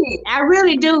cheated. I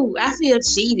really do. I feel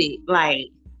cheated. Like,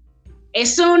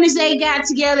 as soon as they got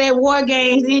together at War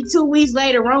Games, then 2 weeks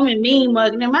later, Roman mean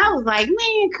mugging them. I was like,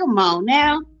 man, come on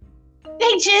now.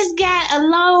 They just got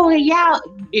along and y'all,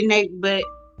 but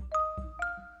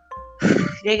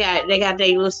they got their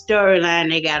little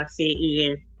storyline they gotta fit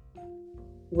in.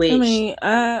 Which, I mean,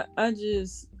 I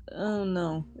don't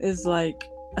know. It's like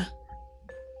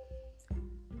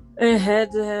it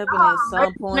had to happen at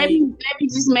some point. Let me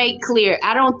just make clear.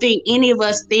 I don't think any of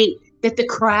us think that the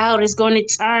crowd is going to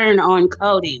turn on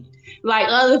Cody. Like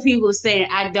other people are saying,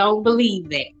 I don't believe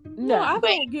that. No, I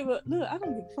don't give a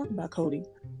fuck about Cody.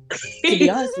 To be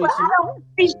honest with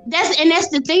you. That's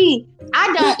the thing.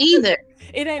 I don't either.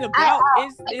 It ain't about. I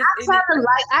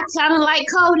kind of like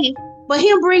Cody, but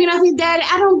him bringing up his daddy,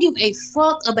 I don't give a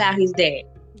fuck about his dad.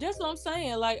 That's what I'm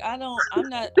saying. Like,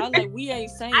 we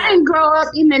ain't saying. I didn't grow up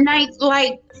in the night,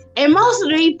 and most of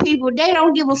these people, they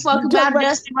don't give a fuck about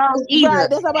Dusty Rhodes either. Right,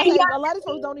 that's what I'm saying. A lot of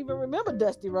folks don't even remember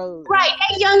Dusty Rhodes. Right,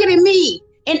 they younger than me.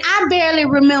 And I barely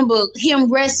remember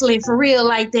him wrestling for real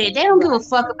like that. They don't give a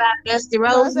fuck about Dusty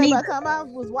Rhodes. By the time I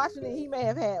was watching it, he may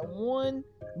have had one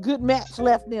good match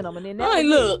left in him. And then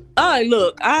look.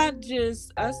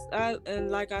 And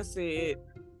like I said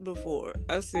before,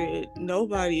 I said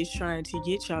nobody is trying to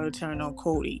get y'all to turn on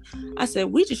Cody. I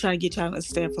said we just trying to get y'all to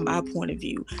understand from our point of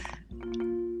view.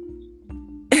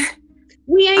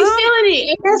 We ain't feeling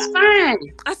it, and that's fine.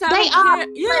 I said I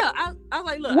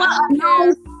like, look.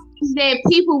 That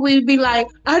people will be like,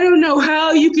 I don't know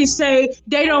how you can say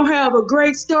they don't have a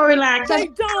great storyline. They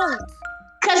don't.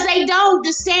 Because they don't.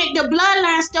 The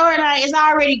Bloodline storyline is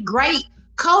already great.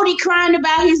 Cody crying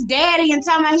about his daddy and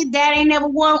talking about his dad ain't never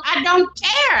won. I don't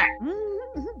care.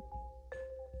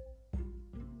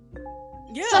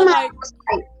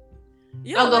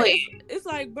 Yeah, go ahead. It's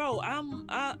like, bro, I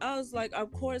was like,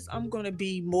 of course I'm gonna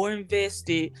be more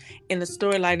invested in the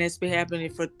storyline that's been happening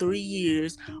for 3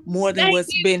 years more than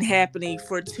what's been happening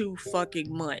for 2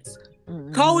 fucking months.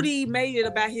 Mm-hmm. Cody made it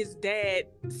about his dad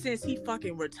since he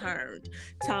fucking returned.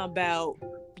 Talking about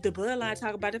the Bloodline,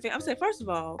 talking about the thing. I'm saying, first of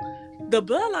all, the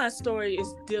Bloodline story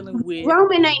is dealing with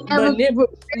Roman ain't never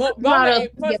first of all,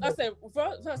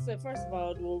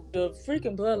 the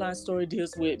freaking Bloodline story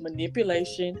deals with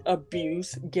manipulation,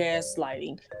 abuse,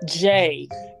 gaslighting. Jay,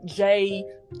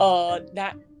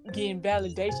 not getting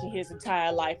validation his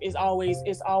entire life. It's always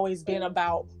been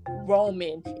about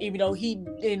Roman, even though he,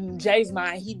 in Jay's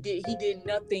mind, he did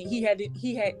nothing.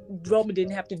 Roman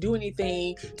didn't have to do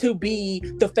anything to be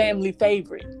the family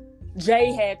favorite.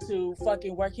 Jay had to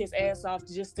fucking work his ass off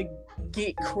just to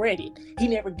get credit. He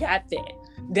never got that.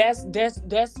 That's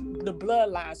the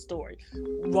Bloodline story.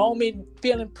 Roman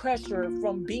feeling pressure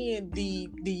from being the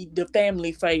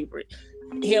family favorite.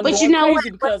 him But going you know what?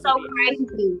 crazy because What's of so it.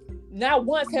 crazy? Not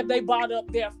once have they brought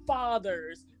up their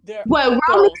fathers, their Well, Roman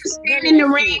uncles, could none stand of in the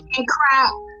that ring shit. and cry.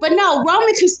 But no,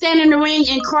 Roman could stand in the ring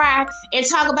and cry and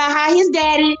talk about how his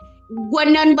daddy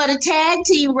wasn't nothing but a tag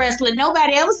team wrestler.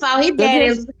 Nobody ever saw his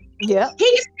daddy. Yeah.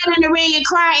 He could stand in the ring and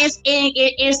cry and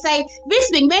say,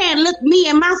 Vince McMahon looked me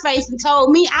in my face and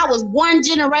told me I was one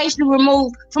generation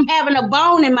removed from having a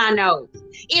bone in my nose.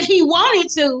 If he wanted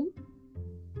to,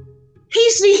 he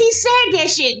said that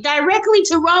shit directly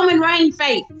to Roman Reigns'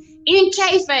 face in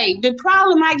kayfabe. The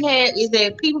problem I had is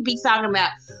that people be talking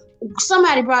about.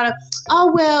 Somebody brought up,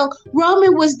 oh well,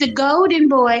 Roman was the golden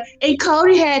boy, and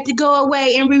Cody had to go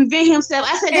away and revenge himself.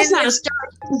 I said that's not a story.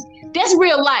 That's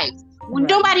real life. Right.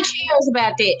 Nobody cares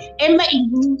about that. And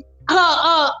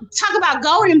talk about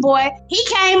golden boy. He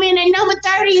came in at number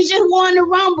 30 and just won the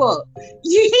Rumble.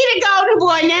 He the golden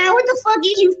boy now. What the fuck are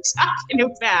you talking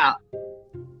about?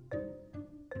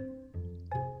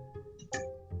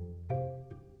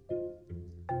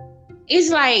 It's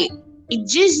like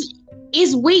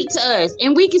it's weak to us,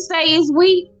 and we can say it's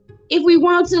weak if we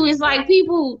want to. It's like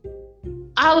people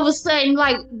all of a sudden,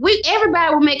 like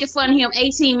everybody was making fun of him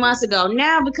 18 months ago.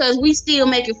 Now because we still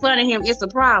making fun of him, it's a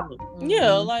problem.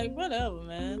 Yeah, like whatever,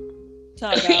 man.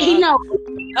 You know,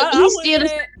 he's still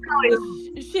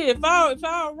the shit. If I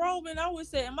were Roman, I would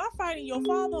say, "Am I fighting your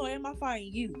father or am I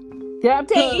fighting you?" Yeah, I'm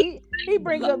telling you, he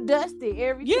brings up Dusty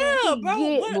every time. Yeah, bro.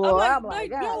 Get, boy, I'm like,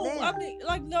 yo, I mean,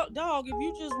 like, no, dog. If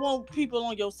you just want people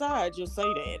on your side, just say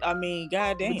that. I mean,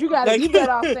 goddamn. But you gotta, you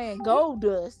better off saying Gold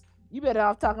Dust. You better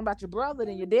off talking about your brother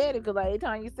than your daddy, because like every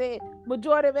time you say it,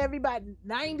 majority of everybody,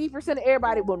 90% of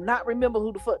everybody will not remember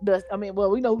who the fuck Dusty. I mean,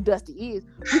 well, we know who Dusty is.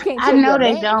 We can't. I know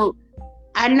they don't.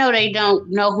 I know they don't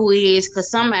know who he is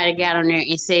because somebody got on there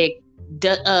and said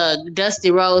Dusty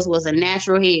Rhodes was a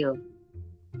natural heel.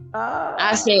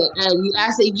 I said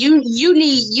you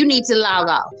need to log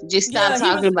off. Just stop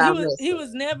talking about this. He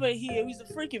was never here. He's a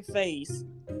freaking face.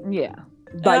 Yeah,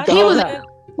 like he was.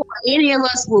 Any of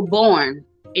us were born.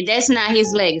 That's not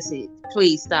his legacy.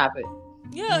 Please stop it.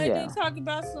 Yeah, and then talk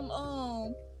about some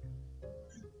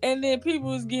and then people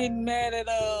was getting mad at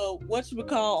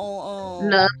whatchamacall on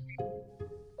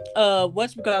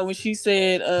whatchamacall when she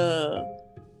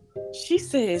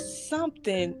said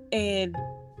something and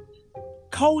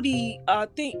Cody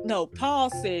Paul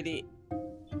said it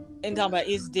and talking about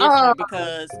it's different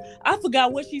because I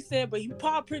forgot what she said, but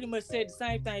Paul pretty much said the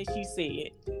same thing she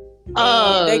said.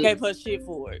 And they gave her shit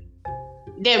for it.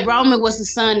 That Roman was the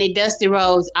son that Dusty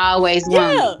Rhodes always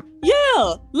wanted.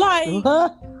 Yeah, like, and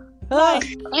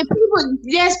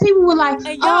people were like,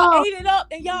 and y'all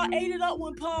ate it up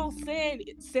when Paul said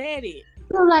it.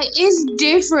 So like, it's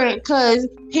different because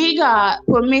he got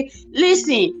for me.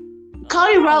 Listen,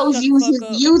 Cody Rhodes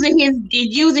using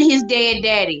his dead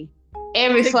daddy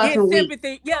every fucking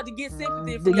week. Yeah, to get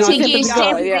sympathy. To get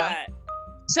sympathy. Yeah.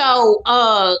 So,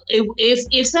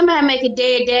 if somebody make a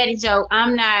dead daddy joke,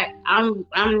 I'm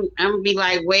gonna be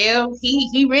like, well,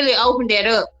 he really opened that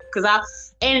up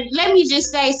and let me just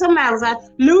say, somebody was like,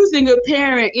 losing a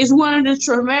parent is one of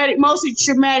the mostly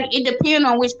traumatic. It depends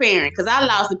on which parent, because I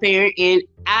lost a parent and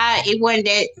it wasn't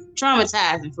that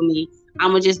traumatizing for me.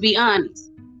 I'm gonna just be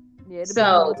honest. Yeah, depending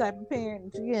on what type of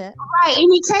parent you get. Right,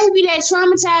 and it can't be that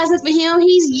traumatizing for him.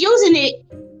 He's using it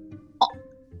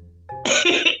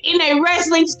in a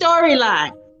wrestling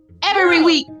storyline every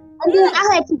week. And then I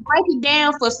had to break it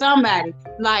down for somebody.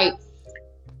 Like,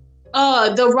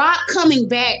 The Rock coming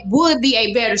back would be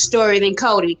a better story than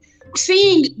Cody.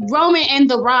 Seeing Roman and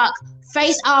The Rock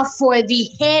face off for the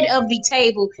head of the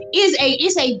table is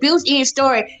a built-in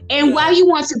story. And while you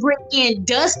want to bring in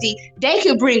Dusty, they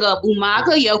could bring up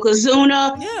Umaga,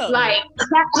 Yokozuna. Yeah. Like,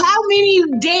 how many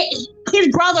his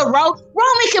brother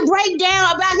Roman could break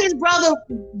down about his brother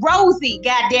Rosie,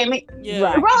 goddammit. Yeah.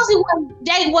 Right. Rosie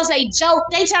was a joke.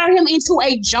 They turned him into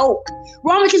a joke.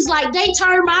 Roman is like, they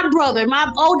turned my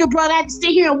older brother, I had to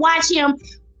sit here and watch him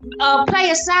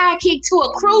play a sidekick to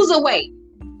a cruiserweight.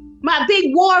 My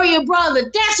big warrior brother.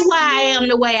 That's why I am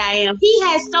the way I am. He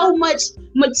has so much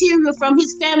material from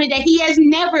his family that he has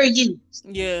never used.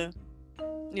 Yeah,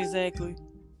 exactly.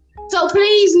 So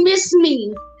please miss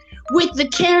me with the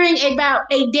caring about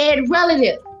a dead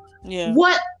relative. Yeah.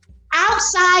 What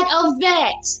outside of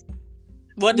that?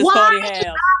 What does Cody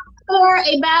have? I care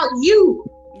about you.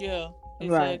 Yeah,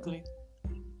 exactly.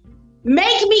 Right.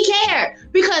 Make me care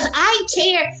because I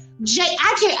care.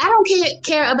 I don't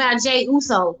care about Jey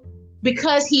Uso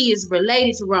because he is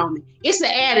related to Roman. It's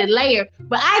an added layer,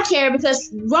 but I care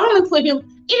because Roman put him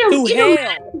through hell.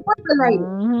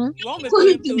 Roman put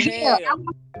him through hell. I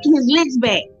want his licks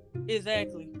back.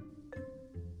 Exactly.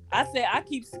 I said I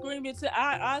keep screaming to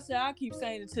I keep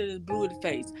saying it to the blue in the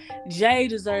face. Jay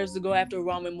deserves to go after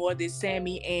Roman more than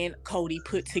Sammy and Cody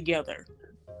put together.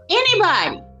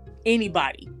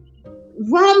 Anybody.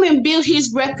 Roman built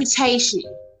his reputation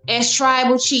as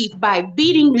tribal chief by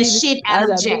beating the shit out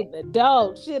of Jay. Beating the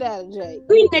dog shit out of Jay.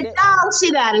 Beating the dog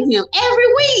shit out of him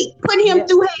every week. Put him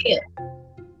through hell.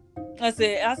 I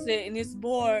said, and it's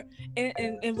more,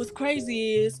 and what's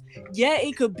crazy is, yeah,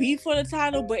 it could be for the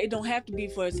title, but it don't have to be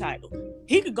for the title.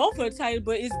 He could go for the title,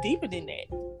 but it's deeper than that.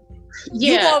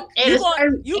 Yeah, Jay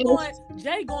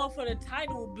going for the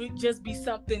title would just be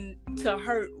something to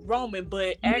hurt Roman,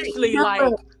 but actually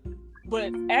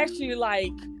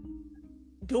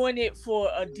doing it for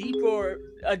a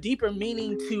deeper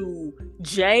meaning to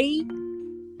Jay.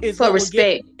 Is for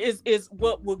respect. Is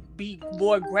what would be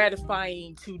more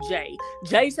gratifying to Jay.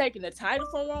 Jay taking the title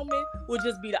from Roman would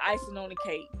just be the icing on the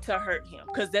cake to hurt him,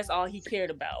 because that's all he cared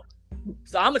about.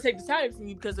 So I'm gonna take the title from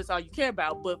you because that's all you care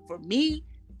about. But for me,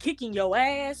 kicking your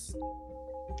ass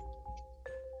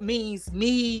means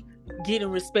me getting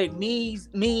respect. Means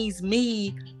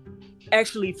me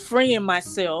actually freeing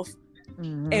myself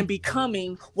and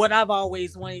becoming what I've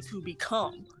always wanted to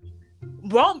become.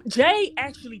 Jay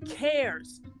actually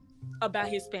cares about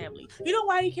his family. You know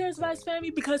why he cares about his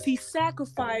family? Because he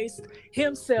sacrificed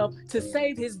himself to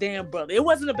save his damn brother. It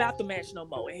wasn't about the match no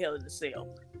more in Hell in a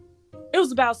Cell. It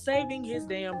was about saving his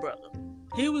damn brother.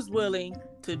 He was willing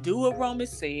to do what Roman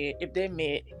said if that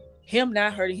meant him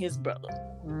not hurting his brother.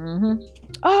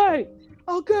 All right.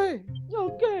 Okay.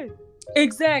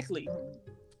 Exactly.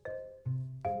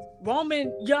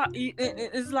 Roman, y'all,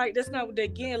 it's like, that's not what they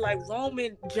get. Like,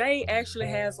 Roman, Jay actually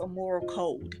has a moral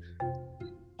code.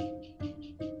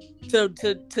 To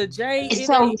Jay, if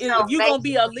you're gonna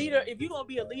be a leader,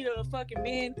 of fucking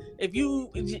men, if you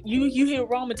hear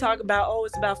Roman talk about, oh,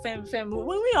 it's about family,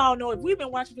 when we all know, if we've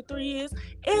been watching for 3 years,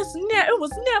 it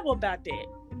was never about that.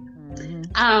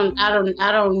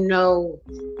 I don't know.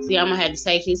 See, I'm gonna have to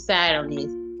take his side on this.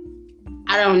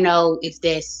 I don't know if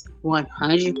that's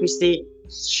 100%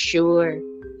 sure.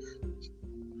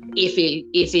 If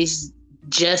it's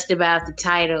just about the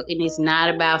title and it's not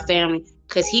about family,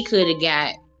 because he could have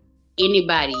got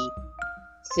anybody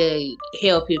to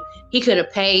help him. He could have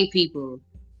paid people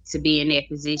to be in that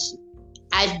position.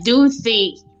 I do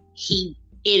think he,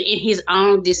 in his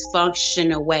own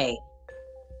dysfunctional way,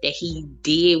 that he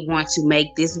did want to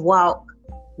make this walk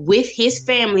with his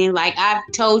family. Like I've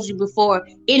told you before,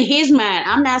 in his mind,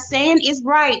 I'm not saying it's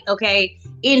right, okay?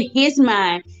 In his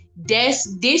mind, this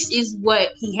is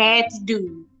what he had to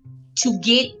do to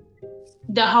get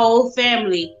the whole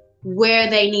family where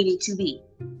they needed to be.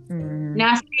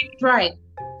 Now, it's right.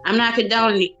 I'm not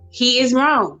condoning it. He is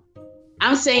wrong.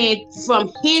 I'm saying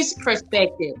from his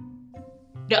perspective,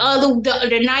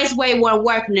 the nice way wasn't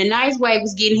working. The nice way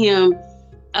was getting him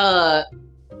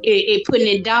putting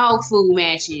in dog food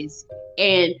matches,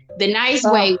 and the nice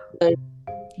way was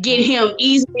getting him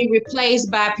easily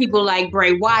replaced by people like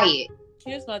Bray Wyatt.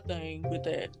 Here's my thing with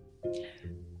that.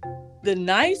 The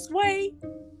nice way,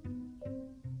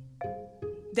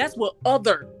 that's what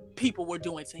other people were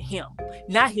doing to him,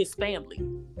 not his family.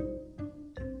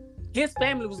 His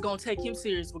family was gonna take him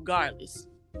serious regardless,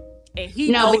 and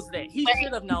he knows that. He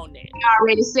should have known that.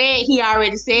 He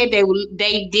already said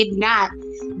they did not.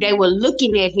 They were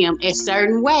looking at him a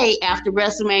certain way after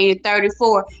WrestleMania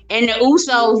 34, and the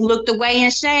Usos looked away in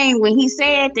shame when he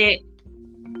said that.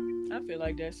 I feel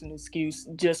like that's an excuse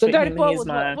just for him in his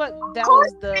mind. That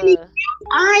was the.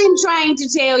 I am trying to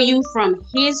tell you from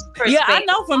his perspective. Yeah, I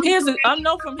know from his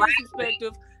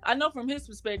perspective. I know from his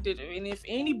perspective, and if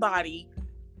anybody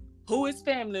who is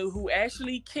family, who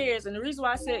actually cares, and the reason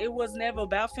why I said it was never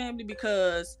about family,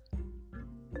 because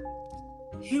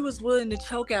he was willing to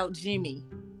choke out Jimmy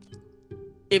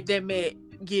if that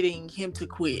meant getting him to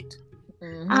quit.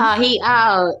 Jimmy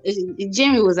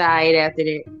was alright after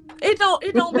that. It don't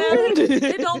matter.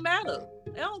 It don't matter.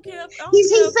 I don't care. He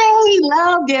said he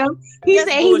loved him. He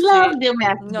said he loved him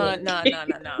after that. No.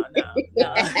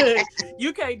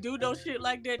 You can't do no shit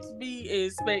like that to me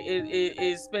and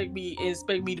expect me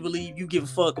to believe you give a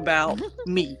fuck about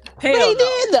me. Hell no. He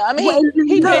did. I mean,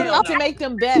 he did it to make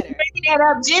them better. Bring that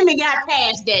up. Jimmy got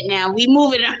past that now. We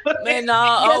moving on. Man,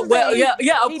 no.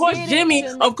 Of course, Jimmy.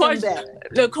 Of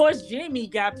course, Jimmy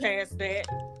got past that.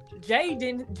 Jay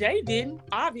didn't.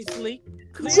 Obviously.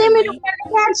 Clearly. Jimmy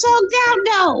got choked out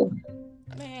though.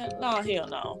 Man, no, hell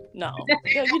no.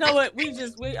 You know what?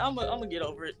 I'm gonna get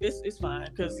over it. It's fine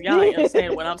because y'all ain't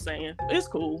understand what I'm saying. It's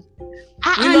cool.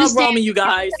 We love Roman, you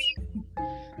guys.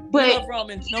 We love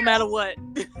Roman, no matter what.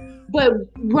 But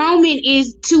Roman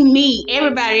is, to me,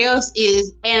 everybody else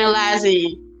is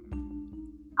analyzing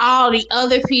all the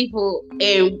other people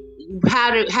and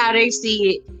how they see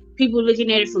it. People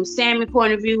looking at it from Sammy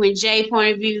point of view and Jay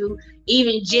point of view,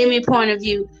 even Jimmy point of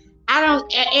view. I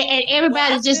don't, and Well,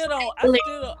 everybody just.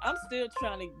 I'm still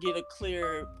trying to get a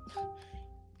clear.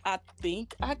 I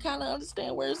think I kind of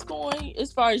understand where it's going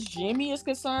as far as Jimmy is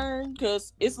concerned,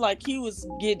 because it's like he was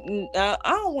getting. I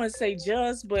don't want to say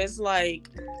just, but it's like,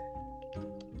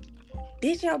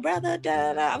 did your brother?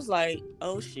 Da, da, da. I was like,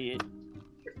 oh shit,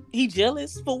 he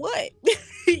jealous for what?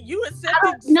 You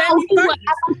accepted No, Sammy first.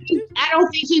 I don't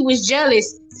think he was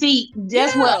jealous. See,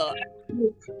 that's what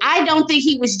I don't think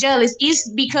he was jealous. It's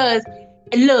because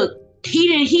look, he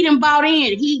didn't bought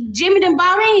in. Jimmy done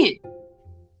bought in.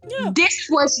 Yeah. This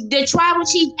was the tribal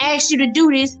chief asked you to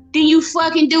do this, then you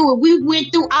fucking do it. We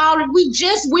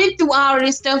just went through all of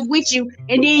this stuff with you,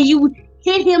 and then you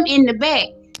hit him in the back.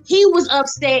 He was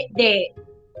upset that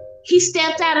he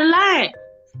stepped out of line.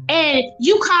 And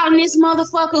you calling this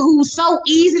motherfucker who so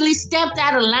easily stepped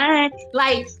out of line,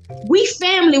 like, we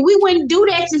family, we wouldn't do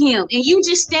that to him. And you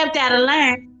just stepped out of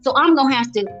line, so I'm gonna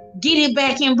have to get it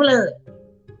back in blood.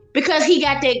 Because he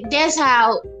got that, that's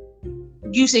how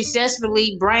you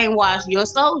successfully brainwash your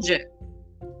soldier.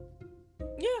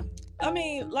 Yeah. I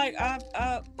mean, like I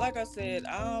said,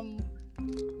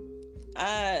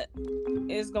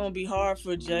 it's gonna be hard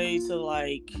for Jay to,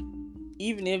 like,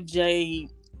 even if Jay,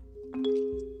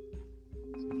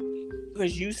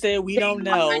 because you said we don't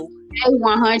know. Jay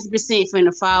 100%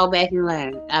 finna fall back in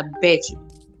line. I bet you.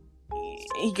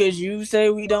 Because you say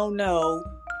we don't know.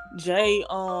 Jay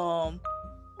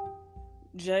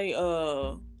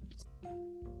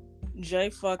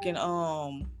fucking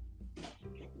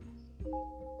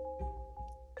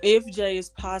if Jay is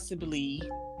possibly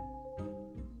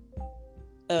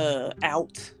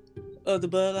out of the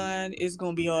bloodline, it's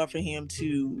gonna be hard for him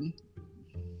to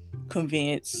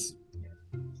convince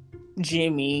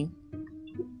Jimmy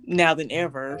now than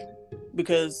ever,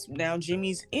 because now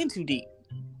Jimmy's in too deep.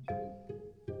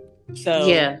 So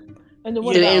yeah, and then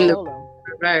what about the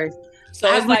reverse?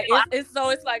 So it's like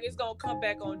it's gonna come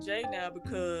back on Jay now,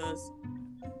 because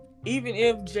even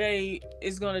if Jay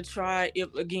is gonna try,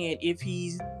 if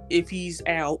he's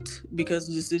out because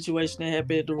of the situation that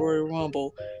happened at the Royal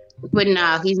Rumble. But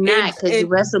no, he's not, because the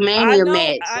WrestleMania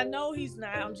match. I know he's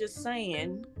not. I'm just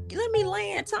saying. Let me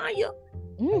land, Tanya.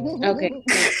 Okay.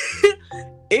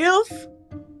 If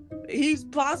he's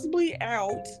possibly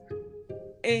out,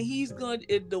 and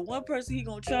the one person he's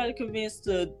gonna try to convince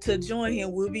to join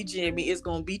him will be Jimmy. It's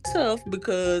gonna be tough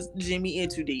because Jimmy in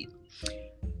too deep.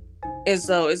 And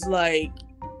so it's like,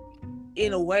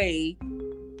 in a way,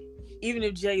 even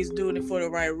if Jay's doing it for the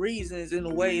right reasons, in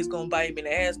a way it's gonna bite him in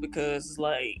the ass, because it's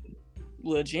like,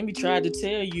 well, Jimmy tried to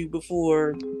tell you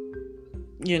before,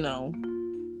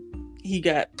 he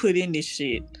got put in this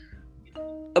shit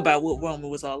about what Roman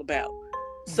was all about.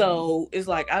 So it's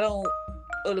like,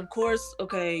 but of course,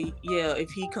 okay, yeah,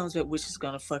 if he comes back, which is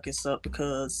gonna fuck us up,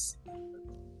 because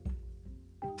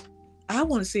I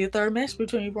want to see a third match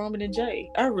between Roman and Jay.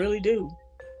 I really do.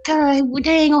 God,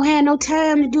 they ain't gonna have no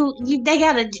time to do. They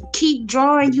gotta keep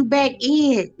drawing you back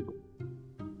in.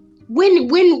 When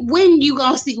you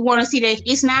gonna want to see that?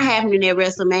 It's not happening at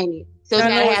WrestleMania. So it's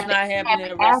not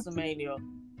happening at WrestleMania.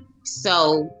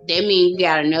 So that means you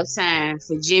got enough time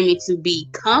for Jimmy to be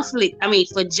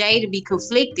for Jay to be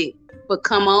conflicted, but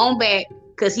come on back,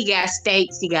 because he got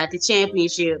stakes. He got the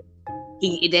championship.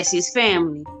 That's his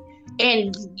family.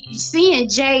 And seeing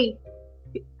Jay,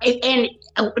 and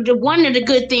one of the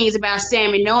good things about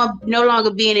Sammy no longer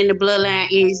being in the bloodline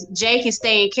is Jay can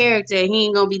stay in character. He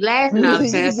ain't gonna be laughing all the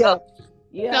time. So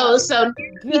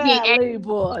he can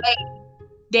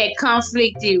that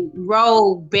conflicted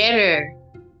role better.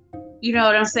 You know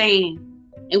what I'm saying?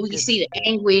 And we can see the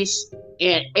anguish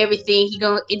and everything.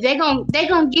 They're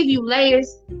gonna give you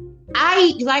layers.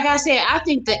 Like I said, I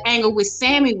think the angle with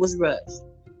Sammy was rushed.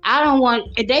 I don't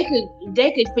want. They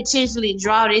could potentially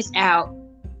draw this out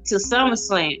to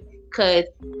SummerSlam, because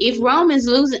if Roman's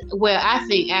losing, well, I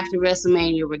think after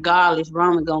WrestleMania, regardless,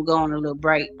 Roman gonna go on a little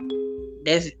break.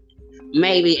 That's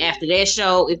maybe after that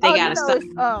show, if they gotta stop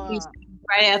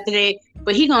right after that.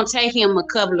 But he gonna take him a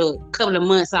couple of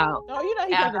months off. Oh, he's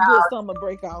gonna do a summer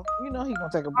break off. He's gonna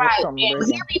take a summer break off. He'll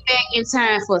be back in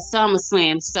time for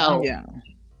SummerSlam. So yeah,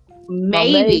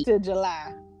 maybe May to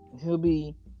July, he's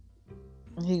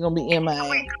gonna be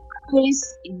MIA.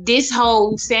 This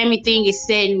whole Sammy thing is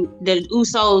setting the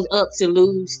Usos up to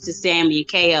lose to Sammy and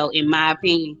KO, in my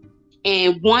opinion.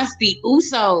 And once the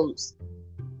Usos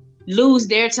lose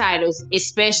their titles,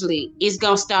 especially, it's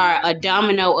gonna start a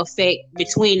domino effect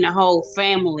between the whole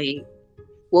family.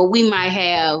 Well, we might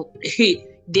have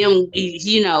them,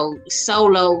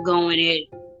 Solo going at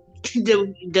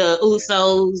the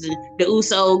Usos, and the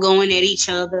Uso going at each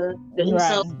other, the Right.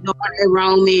 Usos going at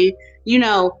Roman.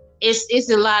 It's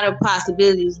a lot of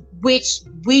possibilities, which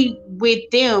with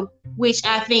them, which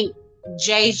I think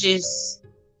Jay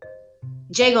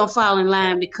gonna fall in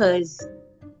line because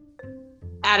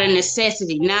out of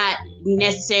necessity, not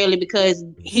necessarily because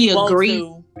he agreed.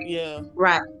 To. Yeah.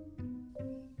 Right.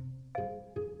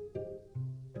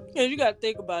 Yeah, you gotta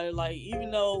think about it. Like,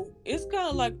 even though it's kind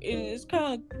of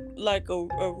like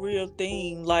a real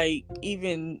thing. Like,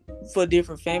 even for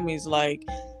different families, like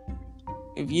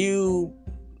if you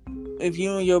and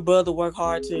your brother work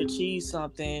hard to achieve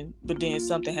something, but then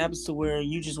something happens to where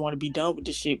you just want to be done with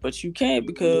the shit, but you can't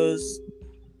because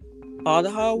all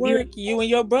the hard work you and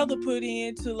your brother put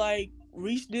in to like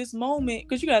reach this moment.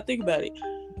 Because you gotta think about it.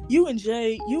 You and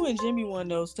Jimmy won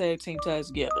those tag team titles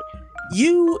together.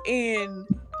 You and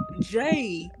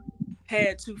Jay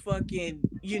had to fucking,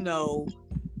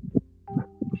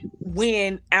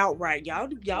 win outright. Y'all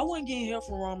wasn't getting help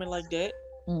from Roman like that.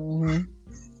 Mm-hmm.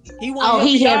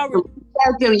 He helped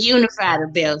them unify the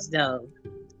belts though.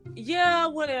 Yeah,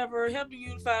 whatever. Helped them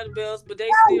unify the belts, but they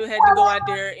still had to go out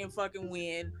there and fucking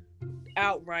win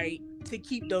outright to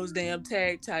keep those damn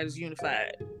tag titles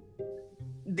unified.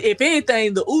 If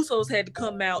anything, the Usos had to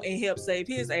come out and help save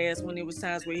his ass when there was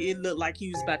times where it looked like he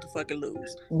was about to fucking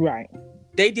lose. Right.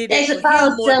 They did that for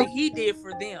him more than he did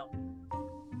for them.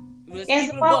 Let's keep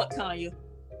it a buck, Tanya.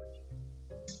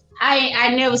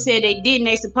 I never said they didn't.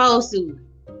 They supposed to.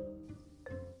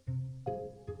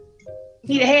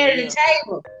 He the head of the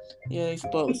table. Yeah, they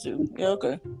supposed to. Yeah,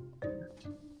 okay.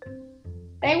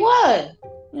 They was.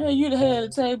 Yeah, you the head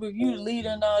of the table. You the leader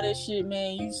and all that shit,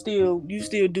 man. You still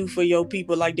do for your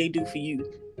people like they do for you.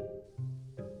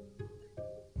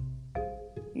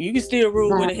 You can still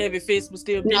rule with a heavy fist, but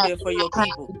still be there for your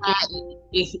people.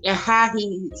 How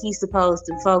he's supposed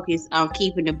to focus on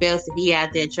keeping the belts if he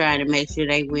out there trying to make sure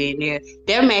they win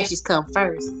their matches come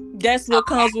first. That's what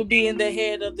comes with being the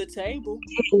head of the table.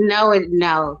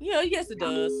 No. Yeah, yes it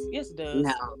does. Yes it does.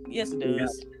 No. Yes it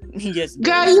does. Yes.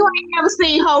 Girl, you ain't never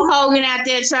seen Hulk Hogan out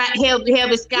there trying to help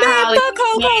his Scott Holly. Fuck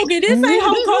Hulk Hogan. This ain't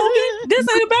Hulk Hogan. This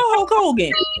ain't about Hulk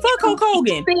Hogan. Fuck Hulk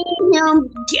Hogan. Him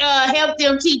help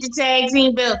them keep the tag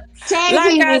team belt.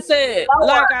 Like I said,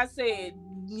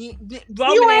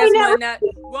 Roman ass wasn't out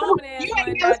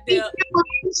there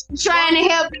trying to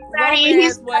help Roman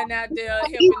ass wasn't out there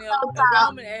helping them.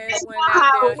 Roman ass wasn't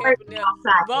out there helping them.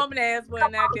 Roman ass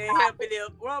wasn't out there helping them.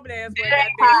 Roman ass wasn't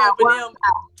out there helping them.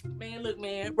 Man, look,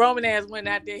 man. Roman ass went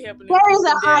out there helping them. There is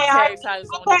a hierarchy. There is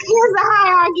a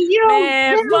hierarchy.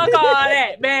 Man, fuck all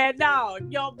that. Man, no.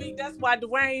 That's why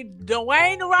Dwayne The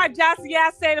Rock Johnson,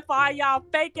 y'all said it for all y'all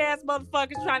fake ass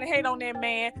motherfuckers trying to hate on that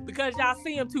man because y'all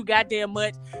see him too goddamn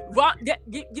much. Rock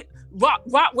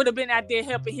would have been out there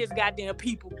helping his goddamn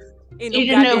people in the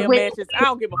goddamn matches. I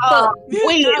don't give a fuck. The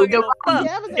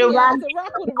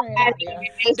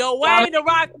Dwayne The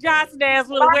Rock Johnson ass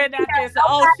would have went out there and said,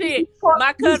 "Oh shit,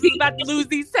 my cousin's about to lose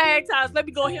these tag titles. Let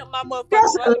me go help my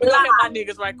motherfuckers. Let me go help my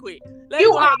niggas right quick. Let me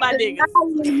go help my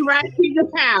niggas right to the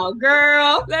pound,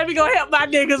 girl. Let me go help my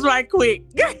niggas right quick."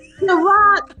 The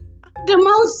Rock, the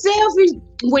most selfish.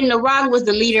 When The Rock was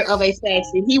the leader of a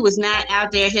faction, he was not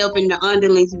out there helping the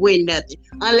underlings win nothing.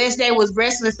 Unless they was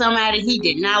wrestling somebody he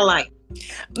did not like.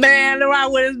 Man, The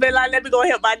Rock would have been like, "Let me go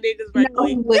help my niggas right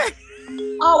quick."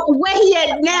 Where he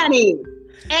at now then?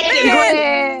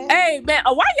 Hey, man,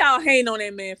 why y'all hating on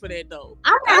that man for that, though?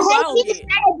 I'm not hating. He can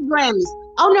the Grammys.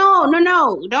 Oh,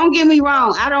 no. Don't get me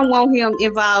wrong. I don't want him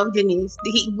involved in this.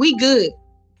 We good.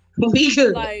 We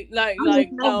good.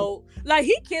 No. Like,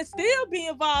 he can still be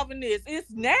involved in this.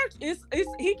 It's natural.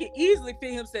 He can easily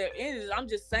fit himself in it. I'm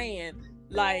just saying,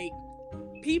 like,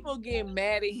 people get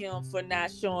mad at him for not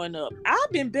showing up.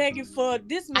 I've been begging for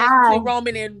this match between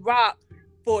Roman and Rock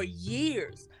for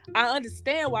years. I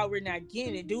understand why we're not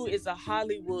getting it. Dude is a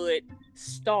Hollywood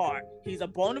star. He's a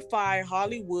bona fide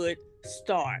Hollywood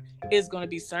star. It's gonna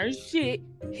be certain shit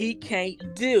he can't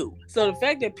do. So the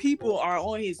fact that people are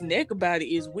on his neck about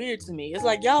it is weird to me. It's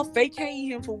like, y'all fake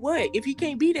hating him for what? If he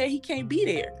can't be there, he can't be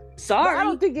there. Sorry. But I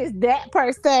don't think it's that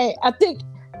per se. I think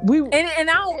I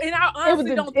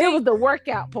honestly don't think it was the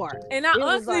workout part. And I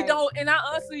honestly don't think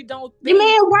the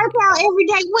man work out every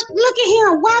day. Look at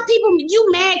him. Why people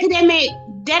you mad because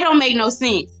that don't make no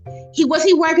sense. He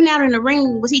working out in the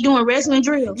ring? Was he doing wrestling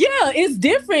drills? Yeah, it's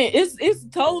different. It's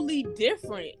totally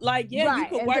different. Like, yeah, you Right,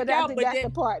 can and so work I out, think but that's then the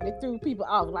part that threw people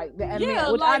off. Like, and yeah,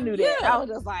 then, which I like knew that. I yeah, was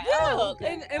just like, yeah, oh,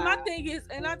 okay. and my thing is,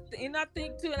 and I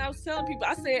think too, and I was telling people,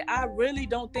 I said I really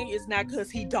don't think it's not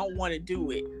because he don't want to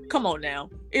do it. Come on now,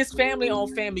 it's family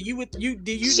on family. Do you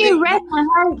Shit, think? wrestling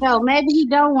hurt though. Maybe he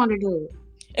don't want to do it.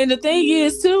 And the thing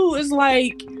is too, is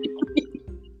like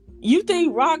you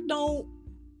think Rock don't.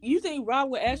 You think Rock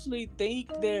would actually think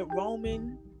that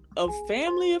Roman, a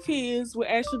family of his, would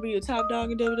actually be a top dog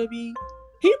in WWE?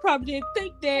 He probably didn't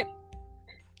think that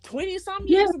 20-something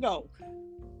years ago.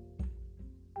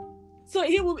 So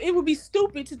it would be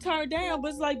stupid to turn down. But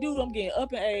it's like, dude, I'm getting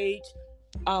up in age.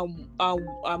 I'm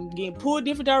getting pulled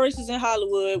different directions in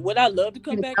Hollywood. Would I love to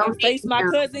come back and face my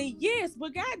cousin? Yes,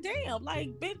 but goddamn,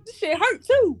 like, bitch, this shit hurt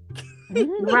too.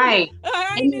 Right.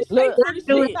 I ain't in shape for this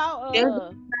shit.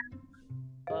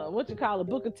 What you call it,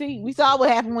 Booker T. We saw what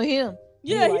happened with him.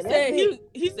 Yeah,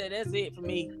 he said that's it for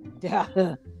me.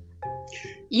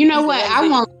 You know what?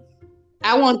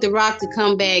 I want The Rock to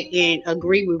come back and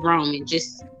agree with Roman,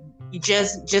 just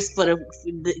for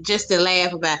just to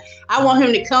laugh about it. I want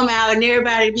him to come out and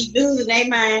everybody be losing their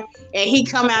mind, and he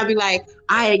come out and be like,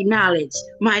 I acknowledge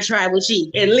my tribal chief,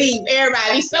 and leave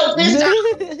everybody so pissed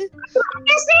off. That's it.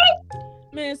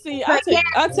 Man, see, I'm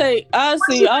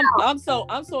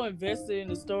so invested in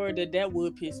the story that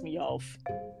would piss me off.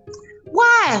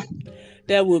 Why?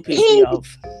 That would piss me off.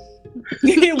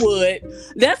 It would.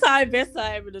 That's how invested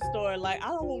I am in the story. Like, I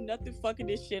don't want nothing fucking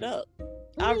this shit up.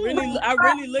 I really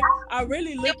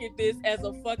look at this as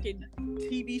a fucking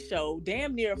TV show,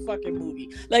 damn near a fucking movie.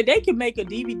 Like, they can make a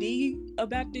DVD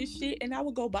about this shit, and I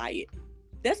would go buy it.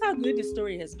 That's how good this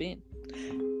story has been.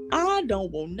 I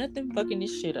don't want nothing fucking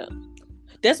this shit up.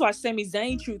 That's why Sami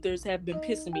Zayn truthers have been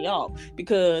pissing me off,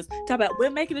 because talk about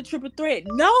we're making a triple threat.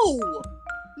 No,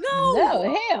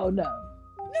 hell no.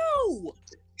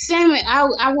 Sammy,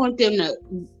 I want them to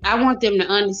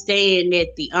understand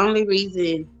that the only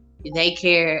reason they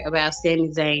care about Sami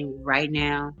Zayn right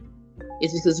now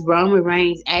is because Roman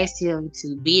Reigns asked him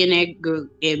to be in that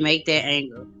group and make that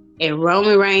angle, and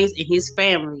Roman Reigns and his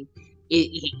family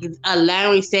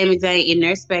allowing Sami Zayn in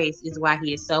their space is why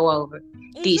he is so over.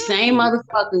 Exactly. These same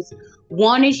motherfuckers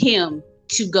wanted him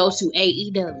to go to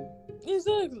AEW.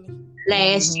 Exactly.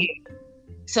 Last year.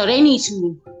 So they need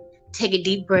to take a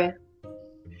deep breath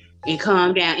and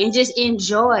calm down and just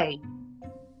enjoy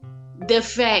the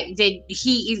fact that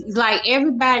he is like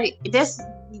everybody. That's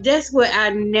what I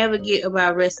never get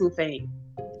about wrestling fans.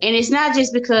 And it's not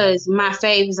just because my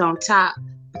fave is on top,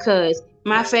 because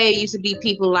my fave used to be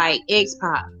people like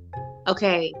X-Pac.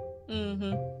 Okay.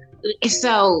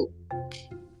 So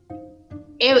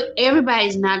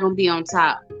everybody's not going to be on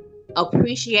top.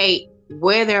 Appreciate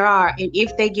where they are, and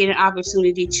if they get an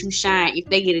opportunity to shine, if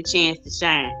they get a chance to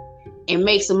shine and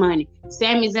make some money.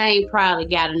 Sami Zayn probably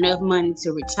got enough money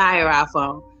to retire off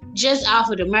on, just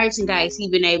off of the merchandise he's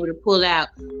been able to pull out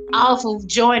off of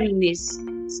joining this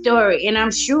story. And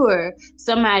I'm sure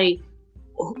somebody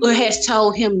has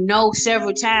told him no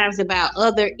several times about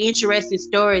other interesting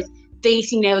stories, things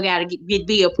he never got to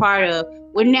be a part of.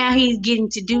 Well, now he's getting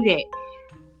to do that.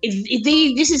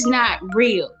 This is not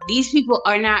real. These people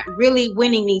are not really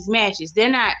winning these matches. They're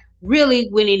not really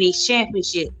winning these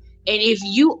championships. And if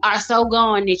you are so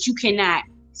gone that you cannot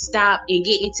stop and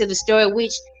get into the story,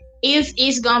 which if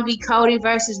it's going to be Cody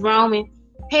versus Roman,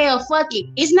 hell, fuck it.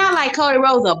 It's not like Cody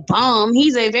Rhodes a bum.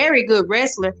 He's a very good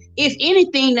wrestler. If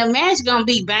anything, the match going to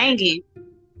be banging.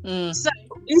 So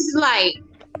it's like,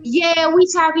 yeah, we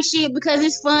talking shit because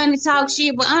it's fun to talk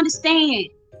shit, but understand,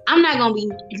 I'm not gonna be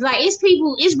like, it's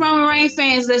Roman Reigns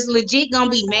fans that's legit gonna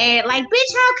be mad. Like,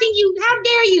 bitch, how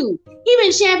dare you? He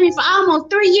been champion for almost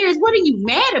 3 years. What are you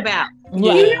mad about?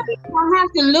 Yeah. You know he's gonna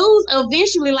have to lose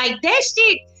eventually. Like that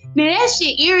shit, man, that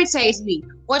shit irritates me.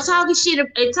 Or talking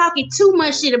too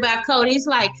much shit about Cody. It's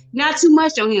like not too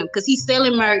much on him because he's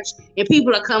selling merch and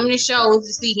people are coming to shows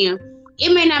to see him.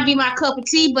 It may not be my cup of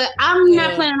tea, but I'm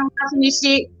not planning on watching this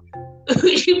shit.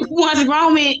 Once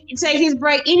Roman take his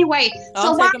break anyway.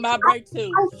 I'm taking my break too.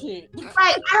 Shit.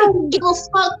 Like, I don't give a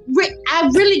fuck. I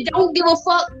really don't give a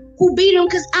fuck who beat him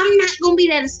because I'm not gonna be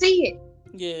there to see it.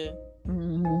 Yeah.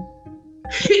 And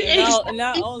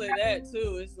not only that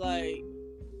too, it's like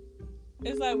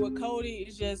with Cody,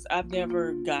 it's just I've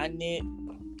never gotten it,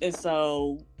 and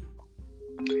so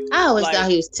I always thought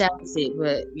he was talented,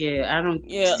 but yeah, I don't.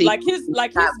 Yeah,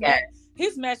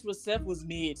 his match with Seth was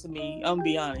mid to me. I'm gonna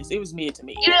be honest, it was mid to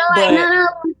me. You know,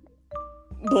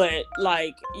 but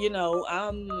like, you know,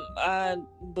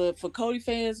 but for Cody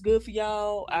fans, good for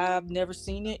y'all. I've never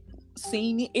seen it,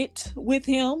 seen it with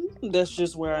him. That's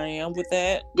just where I am with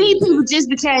that. These people just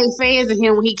became fans of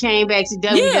him when he came back to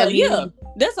WWE. Yeah.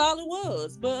 That's all it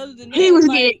was. But other than He that, was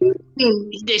like,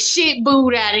 getting the shit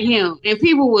booed out of him, and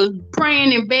people was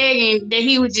praying and begging that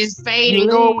he would just fade and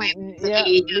go away.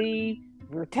 Leave,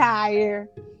 retire.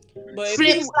 but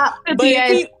Flip flop,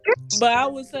 but I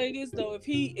would say this though, if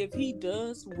he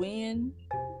does win,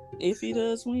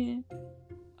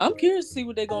 I'm curious to see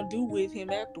what they're gonna do with him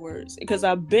afterwards, because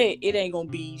I bet it ain't gonna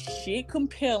be shit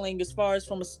compelling as far as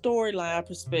from a storyline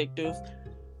perspective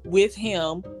with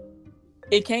him.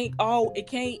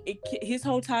 His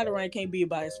whole title reign can't be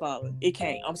about his father. It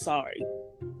can't. I'm sorry.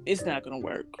 It's not gonna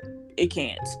work. It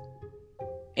can't.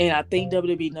 And I think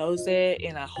WWE knows that,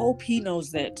 and I hope he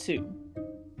knows that too.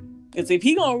 Because if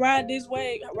he gonna ride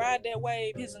that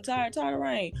wave his entire title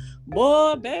reign,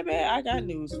 boy, baby, I got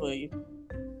news for you.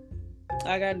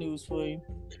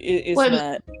 It's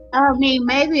not. I mean,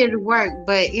 maybe it'll work,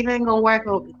 but it ain't gonna work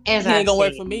as I said. It ain't gonna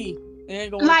work for me. It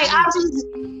ain't gonna work like for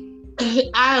me.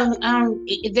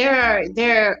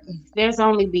 There's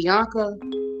only Bianca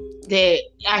that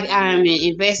I'm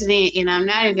invested in, and I'm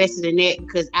not invested in that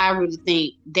because I really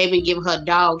think they've been giving her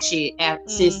dog shit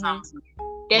since SummerSlam.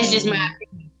 That's just my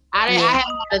opinion. I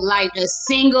haven't liked a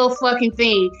single fucking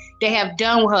thing they have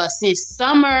done with her since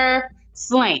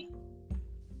SummerSlam,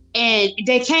 and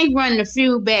they can't run the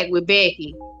feud back with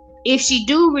Becky. If she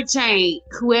do retain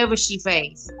whoever she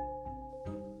faces,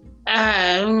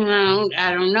 I don't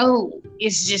know.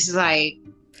 It's just like,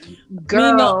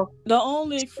 girl. The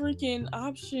only freaking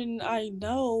option I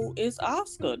know is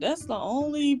Asuka. That's the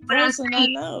only person I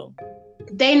know.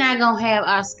 They not gonna have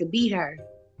Asuka beat her.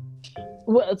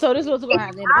 Well, so this is what's gonna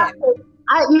happen.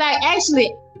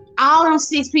 Actually, all them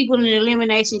 6 people in the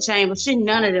elimination chamber, should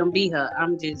none of them beat her.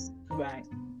 I'm just right.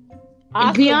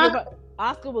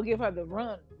 Asuka will give her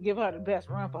the best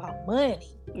run for her money.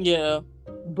 Yeah.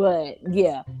 But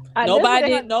yeah. Nobody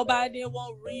didn't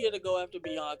want Rhea to go after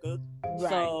Bianca. Right.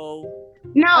 So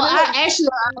no,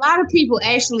 a lot of people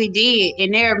actually did,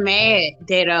 and they're mad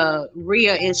that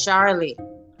Rhea and Charlotte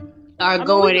are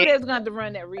going. We knew going to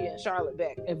run that Rhea and Charlotte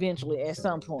back eventually at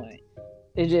some point.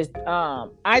 It just,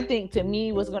 I think to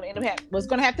me, what's going to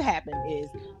have to happen is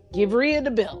give Rhea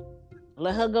the belt.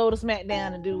 Let her go to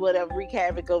SmackDown and do whatever, wreak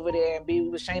havoc over there and be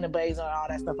with Shayna Baszler and all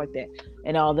that stuff like that,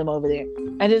 and all them over there,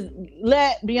 and just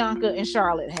let Bianca and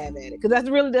Charlotte have at it, because that's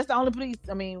the only piece.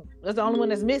 I mean, that's the only one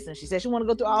that's missing. She said she want to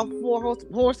go through all 4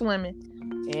 horsewomen,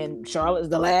 and Charlotte is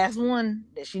the last one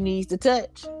that she needs to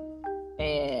touch,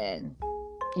 and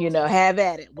have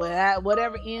at it.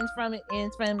 Whatever ends from it.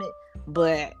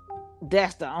 But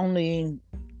that's the only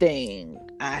thing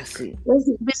I see.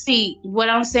 But see, what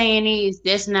I'm saying is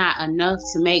that's not enough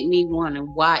to make me want to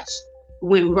watch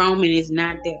when Roman is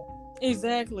not there.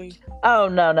 Exactly. Oh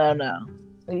no.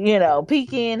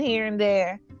 Peek in here and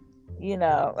there.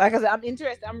 Like I said, I'm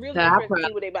interested. I'm really interested to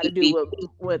see what they about to do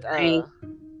with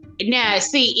Now,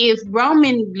 see, if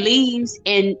Roman leaves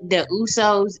and the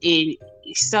Usos and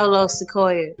Solo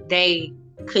Sikoa, they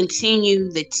continue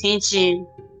the tension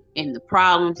and the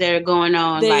problems that are going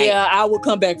on. I will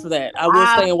come back for that. I will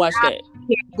stay and watch that.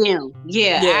 Them.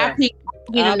 Yeah.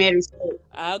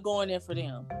 I'll go in there for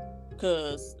them.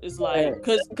 Cause it's like,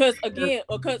 cause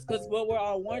what we're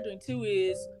all wondering too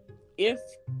is if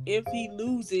he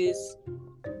loses,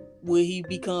 will he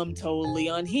become totally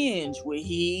unhinged? Will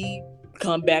he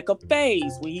come back a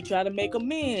face? Will he try to make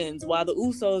amends while the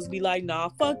Usos be like, nah,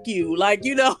 fuck you? Like,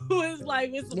 it's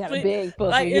like,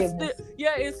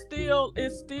 it's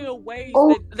still ways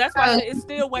that's why I say it's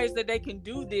still ways that they can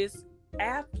do this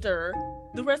after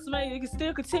the WrestleMania. They can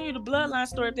still continue the Bloodline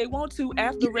story if they want to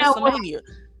after WrestleMania.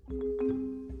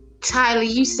 Tyler,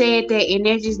 you said that, and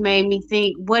that just made me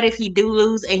think, what if he do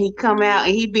lose and he come out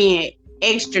and he being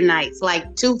extra nights,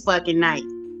 like 2 fucking nights?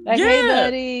 Like, hey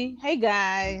buddy, hey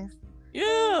guys.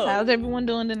 Yeah. How's everyone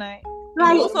doing tonight?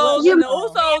 Like, the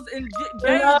Usos and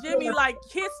Jay and Jimmy like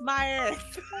kiss my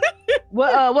ass.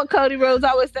 What Cody Rhodes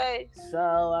always say?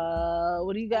 So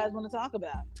what do you guys want to talk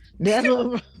about? That's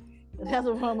what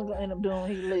Roman's gonna end up doing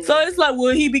when he leaves. So it's like,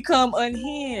 will he become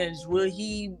unhinged? Will it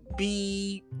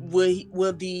be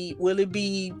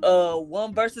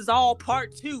 1 versus all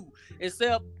part 2?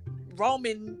 Except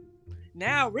Roman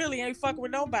now really ain't fucking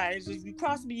with nobody. It's just, you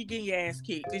cross me, you get your ass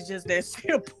kicked. It's just that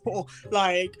simple.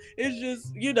 Like, it's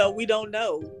just, we don't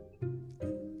know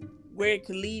where it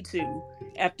could lead to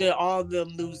after all of them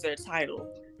lose their title.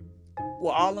 Will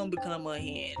all of them become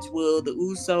unhinged? Will the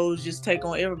Usos just take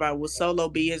on everybody? Will Solo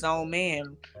be his own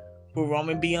man? Will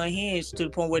Roman be unhinged to the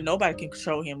point where nobody can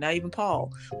control him, not even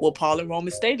Paul? Will Paul and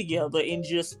Roman stay together and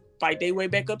just fight their way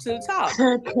back up to the top.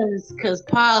 Cause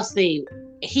Paul said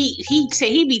he said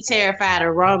he be terrified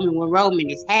of Roman when Roman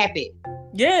is happy.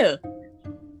 Yeah.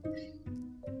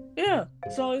 Yeah.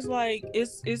 So it's like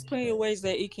it's plenty of ways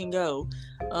that it can go.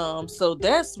 So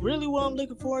that's really what I'm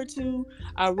looking forward to.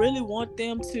 I really want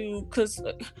them to, cause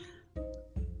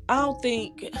I don't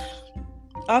think.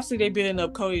 Obviously, they building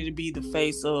up Cody to be the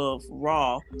face of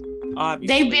Raw.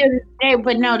 Obviously, they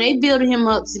building him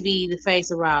up to be the face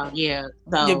of Raw. Yeah,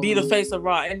 so to be the face of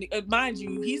Raw, and mind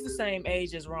you, he's the same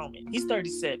age as Roman. He's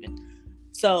 37,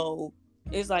 so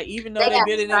it's like even though they've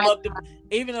been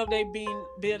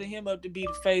building him up to be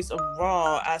the face of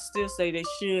Raw, I still say they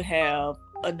should have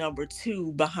a number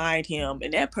 2 behind him,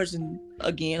 and that person,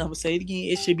 again, I'm gonna say it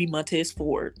again, it should be Montez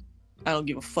Ford. I don't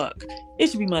give a fuck.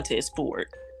 It should be Montez Ford.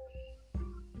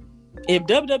 If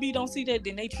WWE don't see that,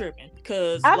 then they tripping.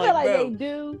 Cause I feel like they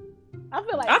do. I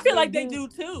feel like they do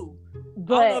too.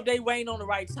 But I don't know if they waiting on the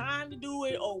right time to do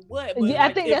it or what. But yeah,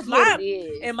 I think that's what it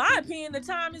is. In my opinion, the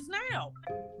time is now.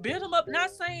 Build him up. Not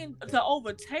saying to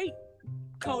overtake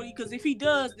Cody, because if he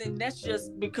does, then that's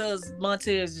just because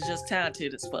Montez is just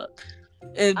talented as fuck.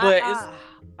 I feel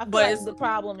like the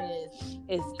problem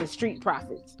is the street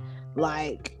profits.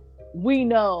 Like, we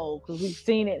know because we've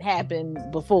seen it happen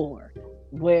before,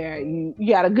 where you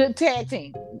got a good tag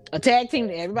team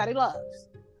that everybody loves,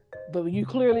 but you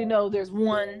clearly know there's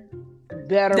one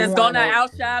better that's one gonna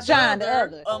outshine the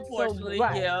other. Unfortunately, so,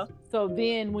 right. Yeah. So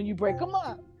then when you break them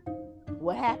up,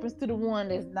 what happens to the one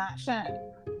that's not shining?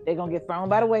 They're gonna get thrown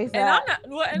by the wayside. And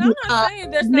I'm not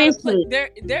saying there's not a place.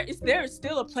 There is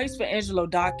still a place for Angelo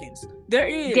Dawkins. There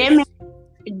is.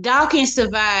 Dawkins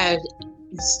survived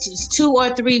 2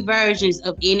 or 3 versions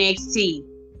of NXT.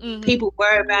 Mm-hmm. People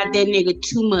worry about that nigga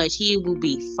too much. He will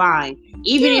be fine,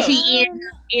 even if he ends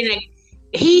up in a.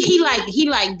 He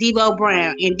like D'Lo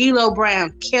Brown, and D'Lo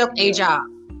Brown kept a job.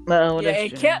 No, yeah,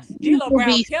 and D'Lo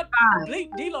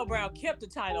Brown kept the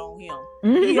title on him.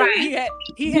 Mm-hmm.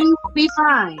 He will be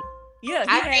fine. Yeah, he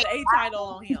had a title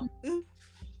on him.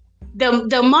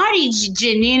 The Marty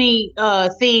Jannetty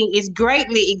thing is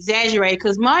greatly exaggerated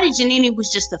because Marty Jannetty was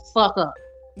just a fuck up.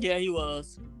 Yeah, he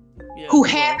was. Yeah, who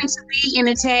happened to be in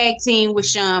a tag team with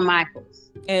Shawn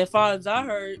Michaels. And as far as I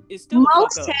heard, it's still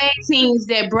most tag teams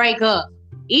that break up,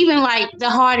 even like the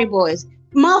Hardy Boys.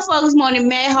 Motherfuckers wanted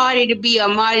Matt Hardy to be a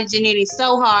Marty Jannetty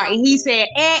so hard, and he said,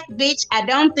 bitch, I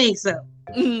don't think so.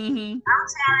 Mm-hmm. I'm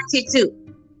talented too.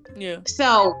 Yeah.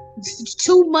 So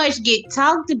too much get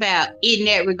talked about in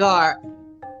that regard.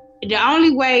 The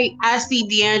only way I see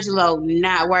D'Angelo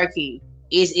not working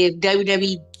is if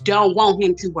WWE don't want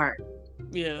him to work.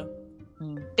 Yeah.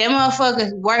 That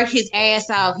motherfucker worked his ass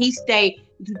off. He stayed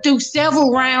through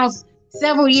several rounds,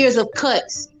 several years of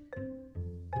cuts.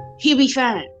 He'll be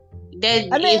fine. You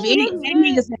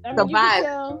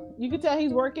can tell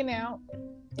he's working out.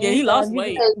 Yeah, he lost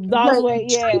weight.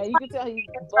 Yeah, you can tell he's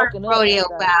bulking up. Rodeo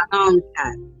for a long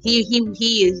time. He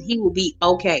will be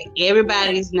okay.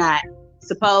 Everybody's not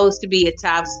supposed to be a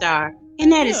top star,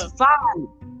 and that is fine.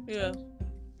 Yeah.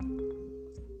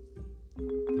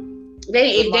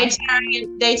 If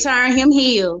they turn him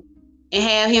heel and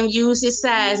have him use his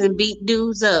size and beat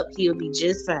dudes up, he'll be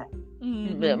just fine.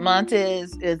 Mm-hmm. But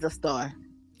Montez is a star.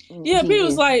 Yeah,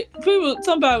 somebody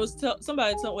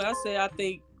told me, I said I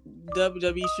think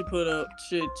WWE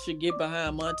should get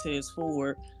behind Montez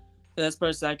Ford. That's the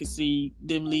person I can see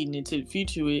them leading into the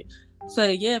future with.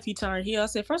 Say, if he turned heel, I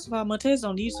said, first of all, Montez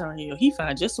don't need to turn heel. He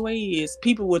fine just the way he is.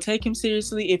 People will take him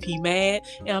seriously if he mad,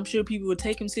 and I'm sure people will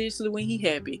take him seriously when he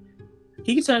happy.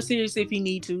 He can turn serious if he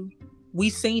need to.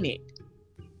 We've seen it.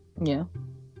 Yeah.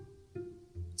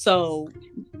 So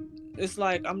it's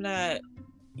like I'm not,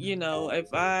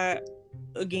 if I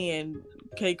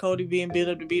Cody being built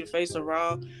up to be the face of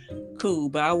Raw, cool.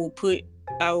 But I will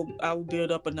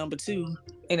build up a number 2,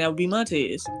 and that would be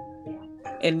Montez.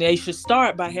 And they should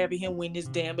start by having him win this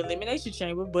damn Elimination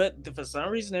Chamber. But for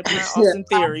some reason, they're playing Austin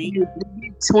Theory.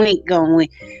 Twink gonna win.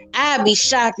 I'd be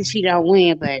shocked if she don't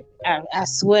win, but I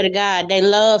swear to God, they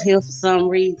love him for some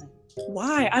reason.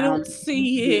 Why? I don't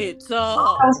see it.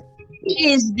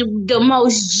 He is the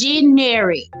most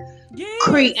generic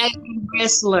creative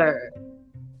wrestler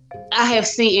I have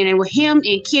seen, and with him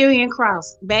and Karrion Kross,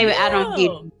 baby, I don't get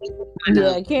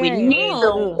it. Karrion.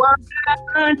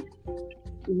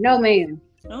 No, man.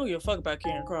 I don't give a fuck about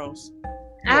Karrion Kross.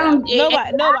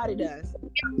 Nobody does.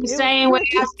 The same way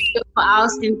I feel for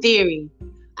Austin Theory.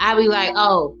 I be like,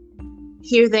 oh,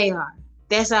 here they are.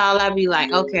 That's all I be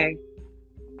like, okay.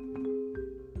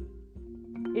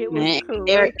 It was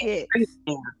cricket.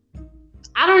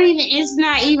 I don't even, it's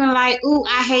not even like, ooh,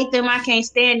 I hate them, I can't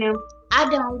stand them. I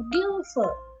don't give a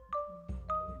fuck.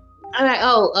 I'm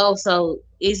like, so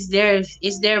it's their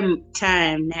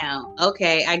time now.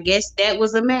 Okay, I guess that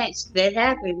was a match that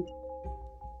happened.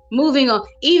 Moving on,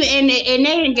 even and they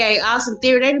didn't gave awesome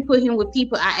theory. They didn't put him with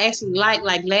people I actually like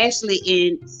Lashley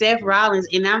and Seth Rollins,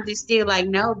 and I'm just still like,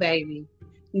 no, baby,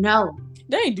 no.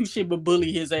 They ain't do shit but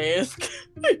bully his ass.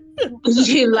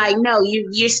 You're like, no,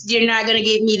 you're not gonna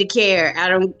get me to care. I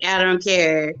don't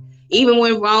care. Even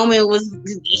when Roman was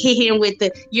hitting with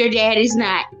the "your dad is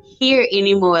not here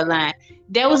anymore" line,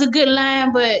 that was a good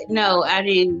line, but no, I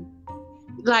didn't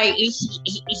like.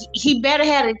 He better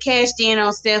have a cashed in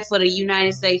on Steph for the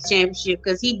United States Championship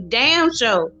because he damn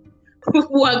sure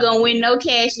wasn't gonna win no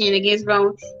cash in against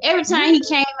Roman. Every time he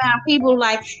came out, people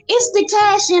like, it's the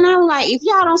cash in. I'm like, if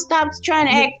y'all don't stop trying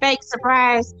to act fake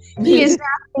surprise, he is not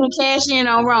gonna cash in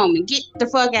on Roman. Get the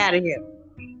fuck out of here.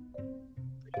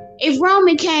 If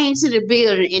Roman came to the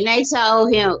building and they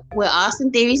told him, well,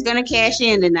 Austin Theory's gonna cash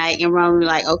in tonight, and Roman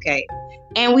like, okay,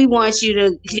 and we want you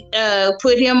to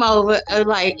put him over,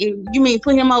 like, you mean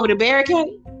put him over the barricade?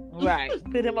 Right.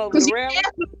 Put him over the rail.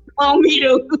 Want me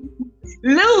to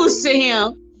lose to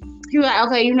him? He was like,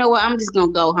 okay, you know what? I'm just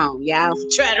gonna go home. Y'all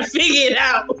try to figure it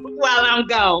out while I'm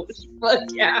gone.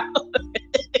 Fuck y'all.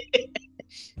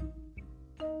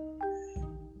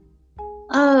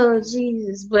 Oh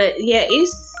Jesus! But yeah,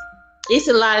 it's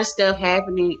a lot of stuff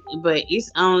happening, but it's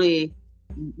only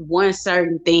one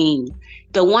certain thing.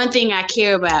 The one thing I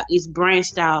care about is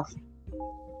branched off.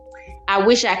 I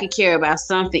wish I could care about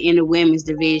something in the women's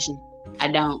division. I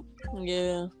don't.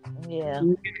 Yeah.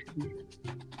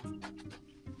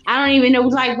 I don't even know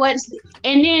like what's.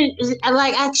 And then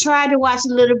like I tried to watch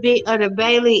a little bit of the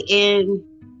Bailey and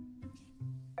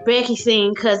Becky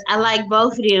scene because I like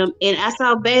both of them, and I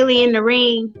saw Bailey in the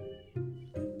ring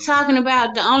talking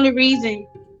about the only reason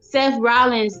Seth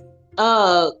Rollins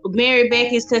married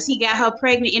Becky is because he got her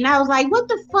pregnant, and I was like, what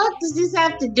the fuck does this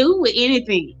have to do with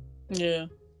anything? Yeah.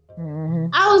 Mm-hmm.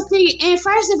 I was thinking, and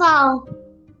first of all,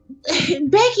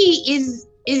 Becky is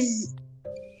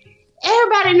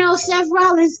everybody knows Seth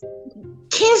Rollins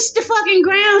kissed the fucking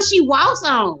ground she walks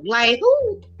on. Like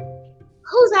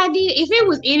whose idea? If it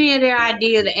was any of their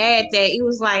idea to add that, it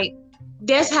was like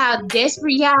that's how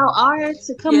desperate y'all are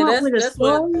to come up with a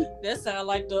story. That sound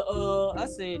like the I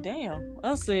said, damn.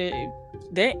 I said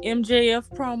that MJF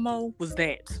promo was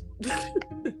that.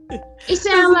 It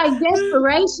sounds like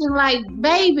desperation. Like,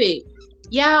 baby,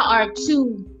 y'all are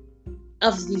two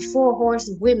of the four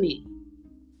horsewomen.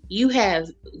 You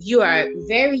are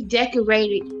very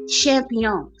decorated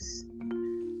champions.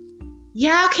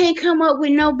 Y'all can't come up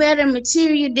with no better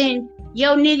material than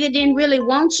your nigga didn't really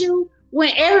want you.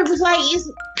 When everybody's like,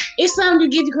 it's something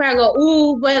to get the crowd go,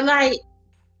 ooh, but like,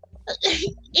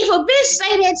 if a bitch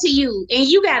say that to you and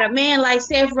you got a man like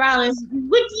Seth Rollins,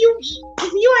 you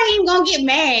ain't even gonna get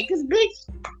mad because bitch,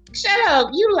 shut up,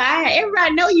 you lying.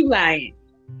 Everybody know you lying.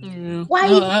 Yeah. Why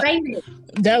you say that?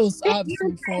 That was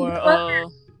obviously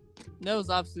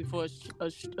for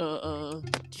a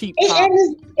cheap pop.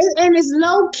 And it's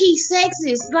low key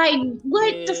sexist. Like,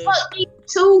 what the fuck? These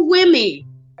two women.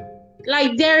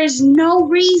 Like, there is no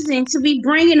reason to be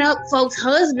bringing up folks'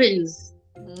 husbands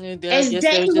as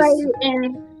decorated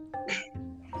and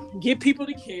get people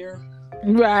to care.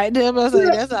 Right. That's all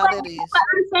it is.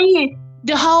 I'm saying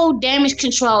the whole damage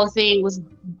control thing was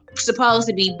supposed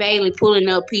to be Bailey pulling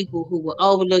up people who were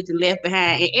overlooked and left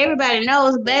behind, and everybody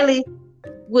knows Bailey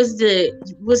was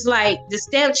like the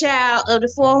stepchild of the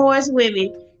four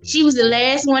horsewomen. She was the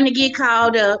last one to get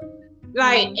called up.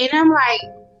 Like, and I'm like,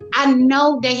 I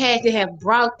know they had to have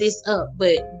brought this up,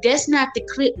 but that's not the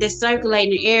clip that's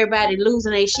circulating and everybody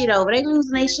losing their shit over. They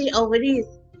losing their shit over this.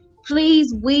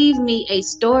 Please weave me a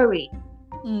story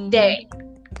that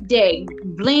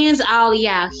blends all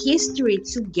y'all history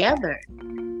together.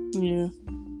 Yeah.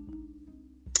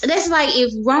 That's like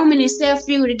if Roman and Steph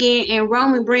feud again and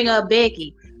Roman bring up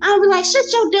Becky. I'll be like, shut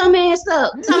your dumb ass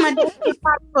up. I'm talking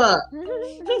about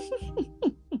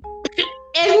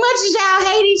as much as y'all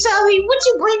hate each other, what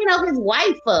you bringing up his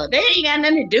wife for? They ain't got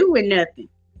nothing to do with nothing.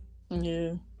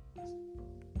 Yeah.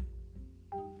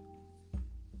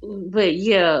 But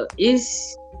yeah,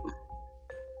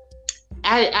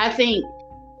 I think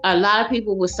a lot of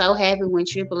people were so happy when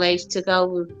Triple H took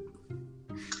over.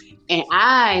 And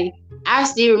I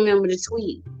still remember the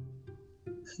tweet.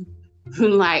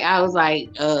 Like, I was like,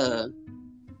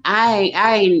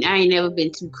 I ain't never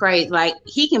been too crazy. Like,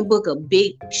 he can book a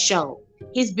big show.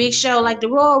 His big show, like the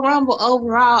Royal Rumble,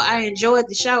 overall, I enjoyed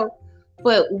the show.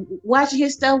 But watching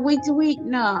his stuff week to week,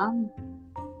 no,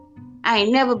 I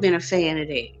ain't never been a fan of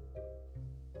that.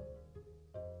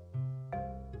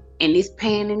 And it's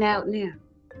panning out now.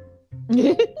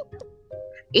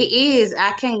 It is.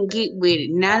 I can't get with it.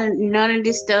 None of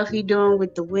this stuff he doing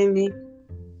with the women.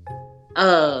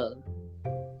 Uh,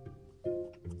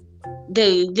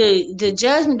 the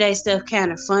Judgment Day stuff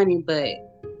kind of funny, but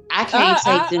I can't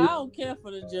take I them. don't care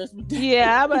for the Judgment Day.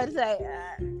 Yeah, I'm about to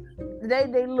say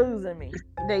they losing me.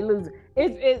 They losing.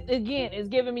 It's again. It's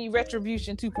giving me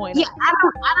Retribution 2.0. Yeah,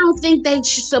 I don't think they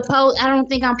should suppose. I don't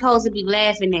think I'm supposed to be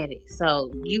laughing at it.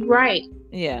 So you right.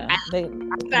 Yeah, I they.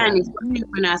 find it funny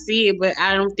when I see it, but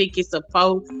I don't think it's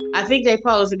supposed. I think they're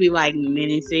supposed to be like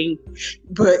menacing,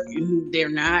 but they're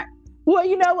not. Well,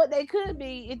 you know what they could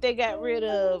be if they got rid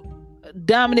of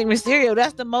Dominic Mysterio.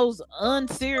 That's the most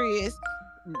unserious,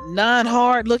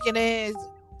 non-hard looking ass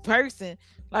person.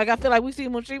 Like I feel like we see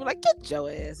him on the street, like get your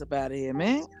ass up out of here,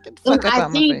 man. Get the fuck And I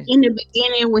out my think face. in the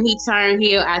beginning when he turned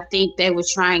heel, I think they were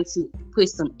trying to put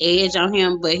some edge on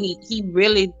him, but he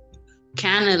really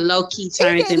kind of low key He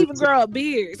turned can't him. even grow a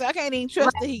beard, so I can't even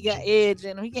trust that he got edge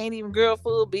in him. He can't even grow a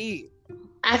full beard.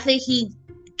 I think he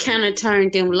kind of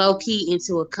turned them low key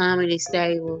into a comedy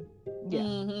stable. Yeah.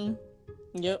 Mm-hmm.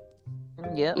 Yep.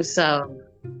 Yep. So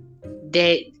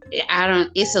that I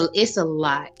don't. It's a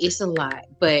lot.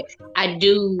 But I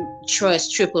do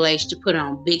trust Triple H to put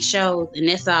on big shows, and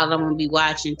that's all I'm gonna be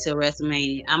watching till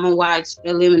WrestleMania. I'm gonna watch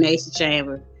Elimination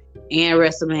Chamber and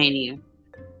WrestleMania,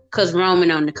 cause Roman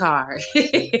on the card.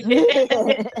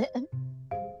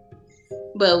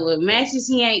 But with matches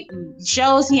he ain't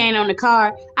on the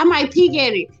card, I might peek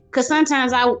at it. Cause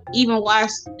sometimes I even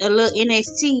watch a little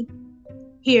NXT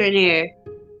here and there.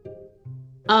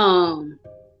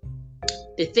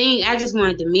 The thing I just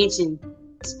wanted to mention,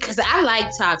 cause I like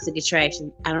Toxic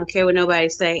Attraction. I don't care what nobody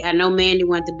say. I know Mandy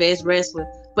wasn't the best wrestler,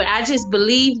 but I just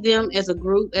believe them as a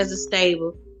group, as a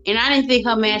stable, and I didn't think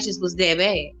her matches was that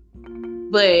bad.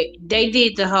 But they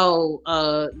did the whole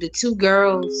the two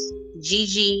girls,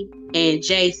 Gigi and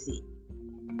JC.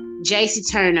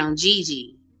 JC turned on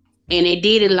Gigi. And they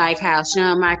did it like how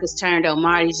Shawn Michaels turned on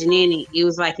Marty Jannetty. It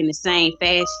was like in the same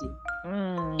fashion.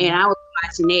 And I was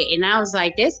watching it and I was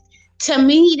like, to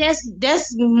me,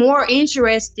 that's more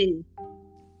interesting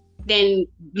than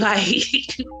like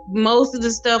most of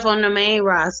the stuff on the main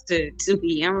roster to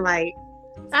me. I'm like,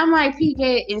 I might peek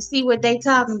at and see what they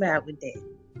talking about with that.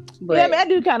 But yeah, I mean, I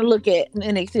do kind of look at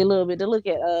NXT a little bit to look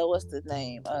at what's his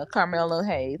name, Carmelo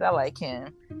Hayes. I like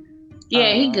him.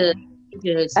 Yeah, he good. He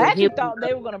good. So I actually thought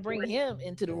they were gonna bring him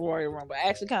into the Royal Rumble. I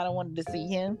actually kind of wanted to see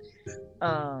him,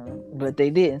 but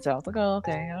they didn't. So I was like, oh,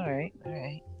 okay, all right.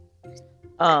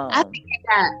 I think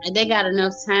they got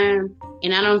enough time,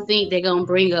 and I don't think they're gonna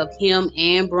bring up him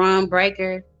and Braun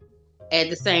Breaker at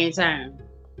the same time.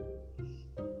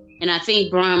 And I think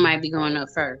Braun might be going up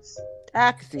first.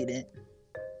 I can see that.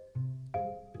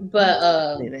 But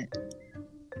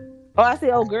I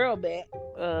see old girl back.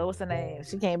 What's her name?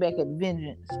 She came back at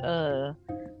Vengeance.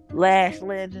 Lash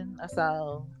Legend. I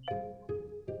saw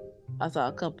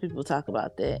a couple people talk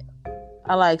about that.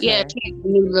 I like her.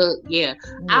 New look. Yeah.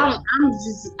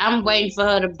 I'm waiting for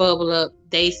her to bubble up.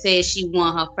 They said she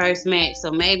won her first match, so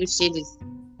maybe she just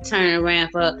turn around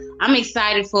for her. I'm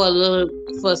excited for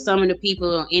some of the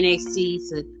people on NXT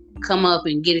to come up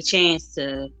and get a chance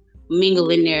to mingle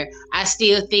in there. I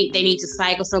still think they need to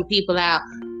cycle some people out.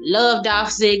 Love Dolph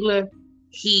Ziggler.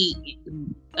 He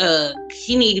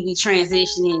need to be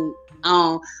transitioning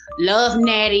on. Love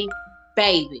Natty,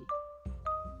 baby.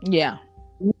 Yeah.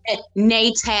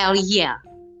 Natalia,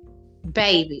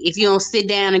 baby. If you don't sit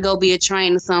down and go be a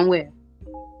trainer somewhere.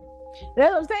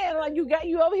 That's what I'm saying. Like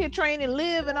you over here training,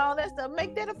 live, and all that stuff.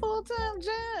 Make that a full-time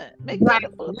job. Make that a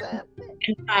full-time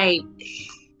thing. Like,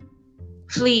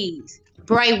 please,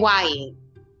 Bray Wyatt,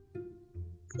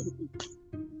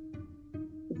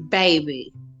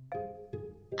 baby.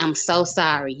 I'm so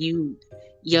sorry.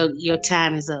 Your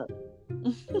time is up.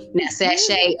 Now,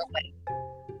 sashay away.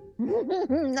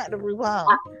 Not the rewind.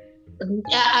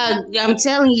 I'm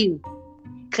telling you,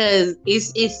 cause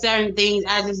it's certain things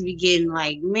I just be getting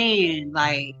like, man,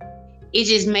 like it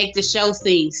just make the show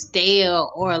seem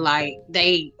stale or like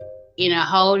they in a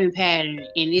holding pattern, and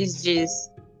it's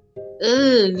just,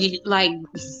 like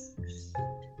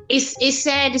it's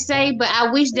sad to say, but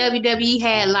I wish WWE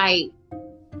had like.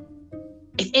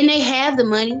 And they have the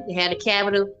money, they have the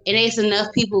capital, and there's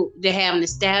enough people that have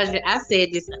nostalgia. I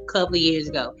said this a couple of years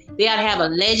ago. They ought to have a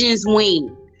Legends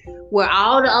wing where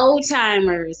all the old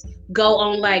timers go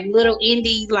on like little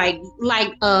indie, like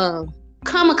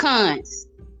Comic Cons.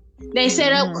 They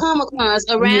set up Comic Cons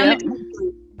around the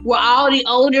country where all the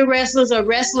older wrestlers or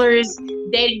wrestlers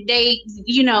they ain't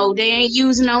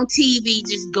using on TV,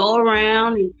 just go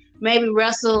around and maybe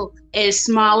wrestle at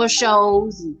smaller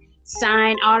shows and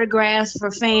sign autographs for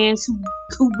fans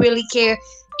who really care.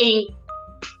 and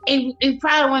it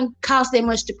probably wouldn't cost that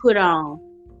much to put on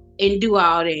and do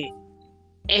all that.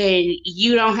 And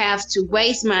you don't have to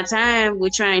waste my time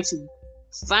with trying to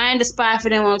find a spot for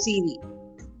them on TV.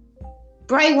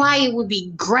 Bray Wyatt would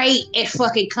be great at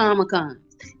fucking Comic-Con.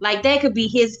 Like that could be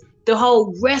the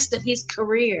whole rest of his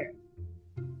career.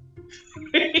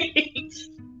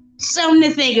 Something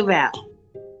to think about.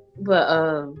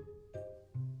 But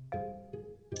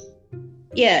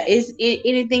yeah, is it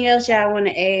anything else y'all want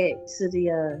to add to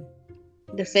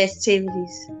the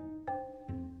festivities?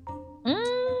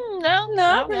 No,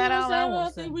 I I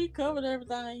think we covered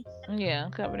everything. Yeah,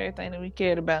 covered everything that we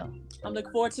cared about. I'm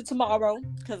looking forward to tomorrow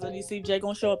because I need to see if Jay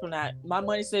gonna show up or not. My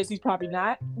money says he's probably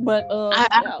not, but I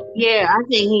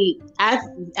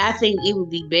think it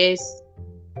would be best.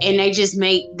 And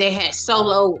they had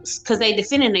solos because they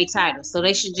defending their title, so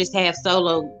they should just have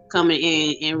Solo coming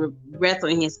in and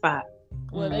wrestling his spot.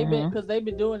 Well, they've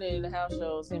been doing it in the house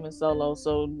shows, him and Solo.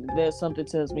 So there's something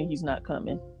tells me he's not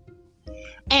coming.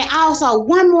 And also,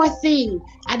 one more thing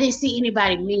I didn't see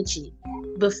anybody mention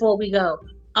before we go.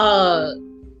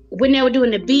 When they were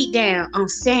doing the beatdown on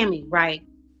Sammy, right?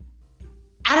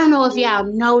 I don't know if y'all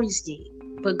noticed it,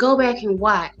 but go back and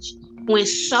watch. When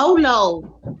Solo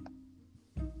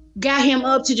got him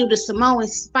up to do the Samoan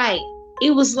spike, it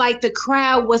was like the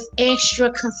crowd was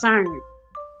extra concerned.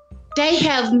 They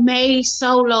have made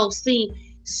Solo seem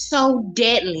so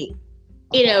deadly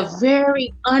in a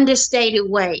very understated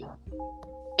way.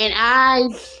 And I,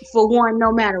 for one,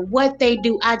 no matter what they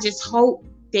do, I just hope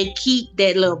they keep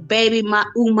that little baby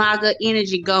Umaga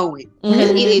energy going. Because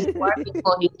it is working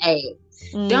for his ass.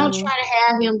 Don't try to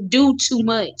have him do too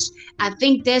much. I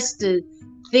think that's the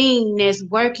thing that's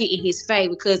working in his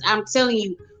favor. Because I'm telling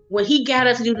you, when he got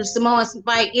up to do the Samoan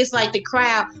spike, it's like the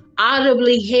crowd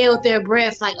audibly held their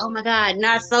breath like, oh my God,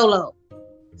 not Solo.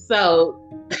 So...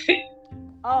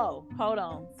 Oh, hold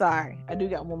on. Sorry. I do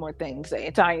got one more thing to say.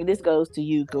 And Tanya, this goes to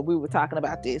you because we were talking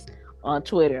about this on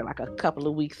Twitter like a couple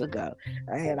of weeks ago.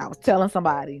 And I was telling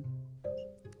my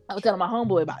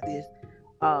homeboy about this.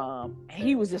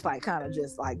 He was just like kind of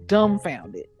just like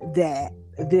dumbfounded that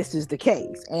this is the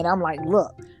case. And I'm like,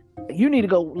 look, you need to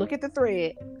go look at the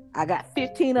thread. I got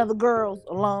 15 other girls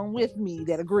along with me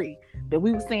that agree that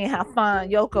we were saying how fine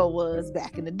Yoko was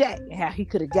back in the day and how he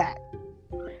could have got it.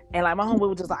 And like my homeboy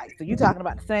was just like, so you talking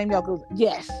about the same Yoko?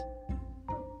 Yes.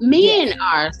 Men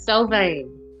are so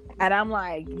vain. And I'm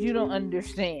like, you don't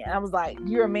understand. I was like,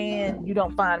 you're a man, you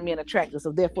don't find men attractive,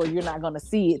 so therefore you're not gonna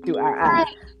see it through our eyes.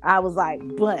 I was like,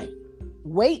 but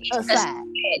wait aside.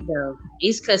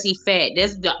 It's because he's fat.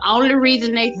 That's the only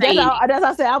reason they say that's what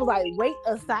I said. I was like, wait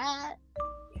aside.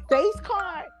 Face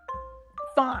card,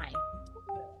 fine.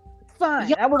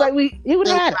 I was like, he would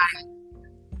have had it.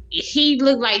 He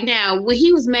looked like now when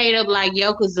he was made up like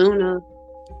Yokozuna,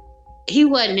 he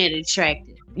wasn't that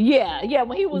attractive. Yeah,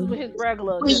 when he was with his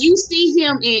regular. When you see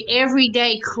him in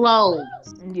everyday clothes,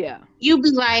 you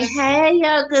be like, "Hey,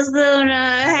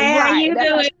 Yokozuna, hey, how you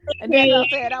doing?" And then I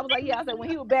said, I said when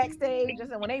he was backstage, I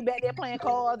said when they back there playing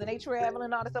cards and they traveling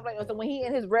and all that stuff like that. So when he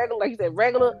in his regular, like you said,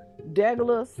 regular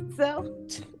self,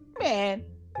 man,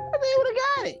 I think he would have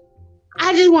got it.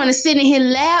 I just want to sit in his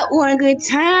lap one good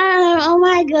time. Oh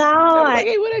my God. Like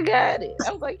he would have got it.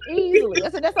 I was like, easily. I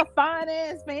said, that's a fine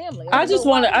ass family. I just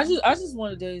want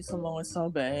to date someone so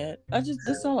bad. That's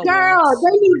all. Girl,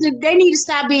 they need to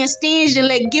stop being stingy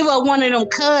and give up one of them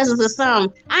cousins or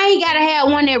something. I ain't gotta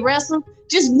have one that wrestle.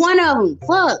 Just one of them.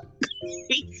 Fuck.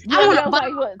 I want to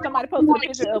buy. Somebody posted a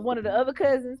picture of one of the other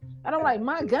cousins, and I'm like,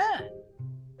 my God.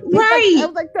 Right. I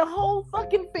was like, the whole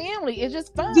fucking family is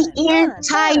just fun. The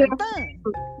entire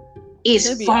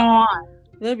is fun.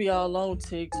 They be all on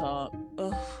TikTok.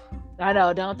 Ugh. I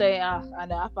know, don't they? I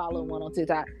know. I follow one on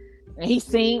TikTok, and he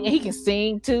can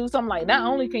sing too. So I'm like, not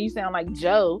only can you sound like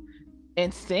Joe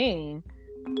and sing,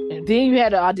 and then you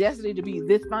had the audacity to be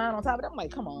this fine on top of it. I'm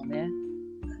like, come on, man.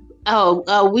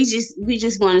 We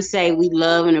just want to say we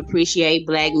love and appreciate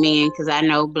black men because I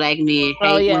know black men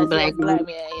hate when black men.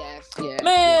 Yeah.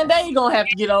 Man, they ain't gonna have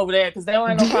to get over that because they don't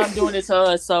have no problem doing it to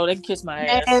us, so they can kiss my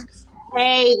ass.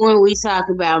 Hate when we talk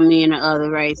about men of other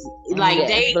races. Like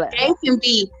they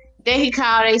can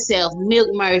call themselves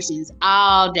milk merchants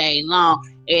all day long.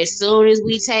 As soon as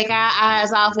we take our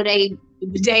eyes off of they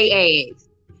ass,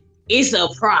 it's a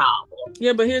problem.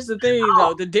 Yeah, but here's the thing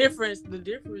though. The difference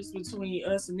between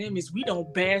us and them is we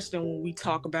don't bash them when we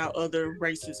talk about other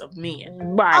races of men.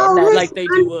 Right. Like they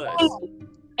do us.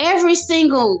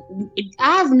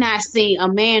 I've not seen a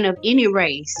man of any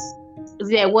race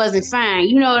that wasn't fine.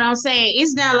 You know what I'm saying?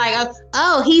 It's not like,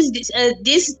 he's this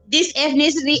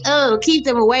ethnicity. Keep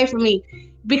them away from me.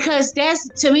 because that's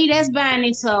to me that's buying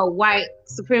into white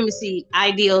supremacy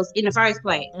ideals in the first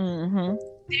place. Mm-hmm.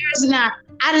 There's not.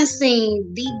 I done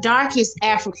seen the darkest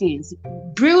Africans,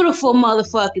 beautiful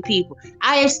motherfucking people.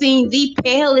 I have seen the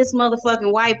palest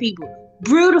motherfucking white people,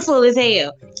 beautiful as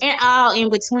hell, and all in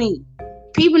between.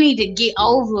 People need to get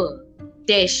over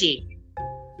that shit.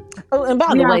 Oh, and by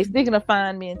the Yeah. way, speaking of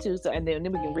fine men too, so and then we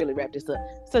can really wrap this up.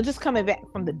 So just coming back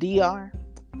from the DR,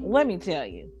 let me tell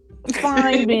you,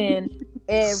 fine men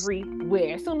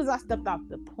everywhere. As soon as I stepped off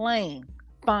the plane,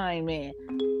 fine men.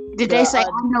 Did they say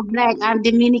I'm no black, I'm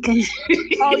Dominican?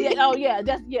 Oh yeah,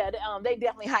 they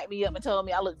definitely hyped me up and told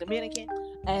me I look Dominican,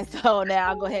 and so now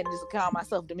I'll go ahead and just call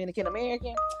myself Dominican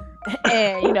American.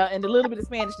 And and the little bit of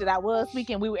Spanish that I was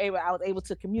speaking, I was able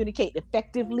to communicate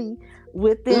effectively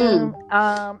with them,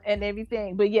 and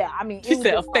everything. But yeah, I mean, She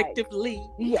said effectively.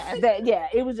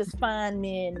 It was just fine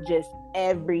men just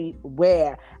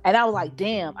everywhere, and I was like,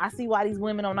 damn, I see why these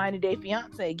women on 90 Day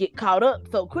Fiance get caught up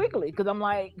so quickly, because I'm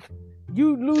like,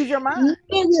 you lose your mind.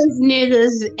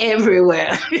 Niggas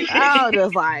everywhere. I was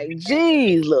just like,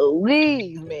 geez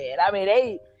Louise, man. I mean,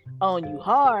 they on you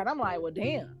hard. I'm like, well,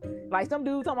 damn. Like some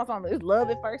dude talking about something, it's love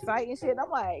at first sight and shit. I'm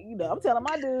like, I'm telling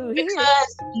my dude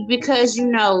because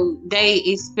they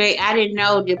expect. I didn't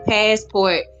know the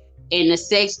passport and the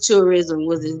sex tourism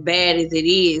was as bad as it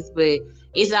is, but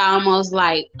it's almost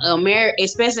like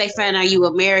especially they find out you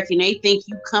American, they think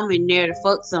you coming there to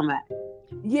fuck somebody.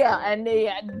 Yeah, and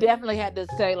they definitely had to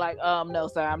say like, no,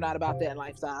 sir, I'm not about that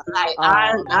lifestyle. Like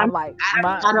I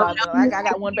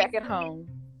got one back at home.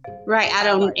 Right, I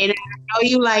don't, and I know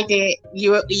you like that.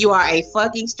 You are a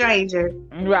fucking stranger.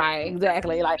 Right,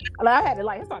 exactly. Like I had to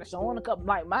I started showing a couple.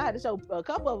 Like I had to show a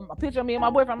couple of them a picture of me and my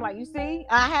boyfriend. I'm like, you see,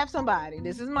 I have somebody.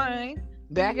 This is mine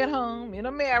back at home in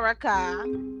America,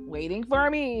 waiting for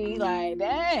me. Like,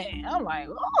 dang. I'm like,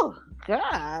 oh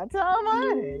God,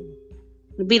 almighty.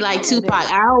 Be like Tupac.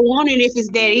 I don't want it if it's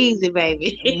that easy,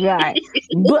 baby. Right.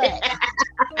 But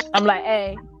I'm like,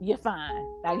 hey, you're fine.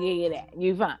 I'll give you that.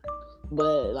 You're fine.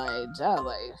 But I was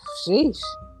like, sheesh.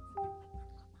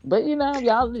 But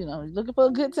y'all, looking for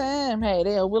a good time. Hey,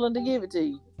 they are willing to give it to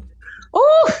you.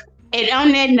 Ooh. And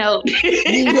on that note.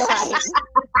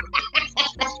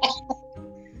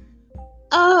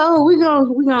 Oh, we're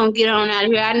gonna get on out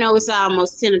of here. I know it's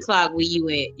almost 10 o'clock where you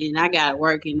at, and I gotta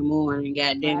work in the morning,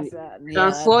 goddamn it.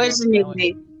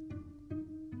 Unfortunately.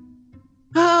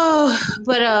 Oh,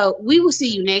 but we will see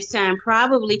you next time,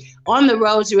 probably on the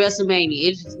road to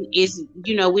WrestleMania. It's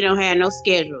we don't have no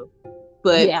schedule.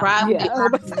 But probably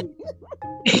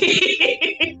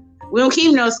we don't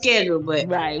keep no schedule, but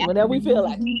right, whenever we feel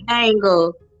like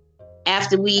angle.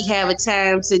 After we have a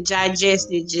time to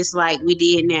digest it, just like we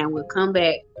did now, we'll come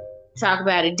back, talk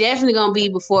about it. Definitely gonna be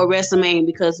before WrestleMania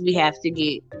because we have to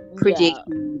get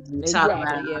predictions and talk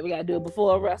about it. Yeah, we gotta do it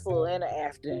before Wrestle and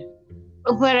after.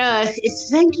 But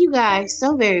thank you guys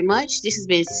so very much. This has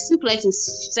been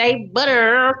Suplexes, Shea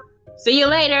Butter. See you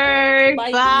later.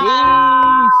 Bye. Bye.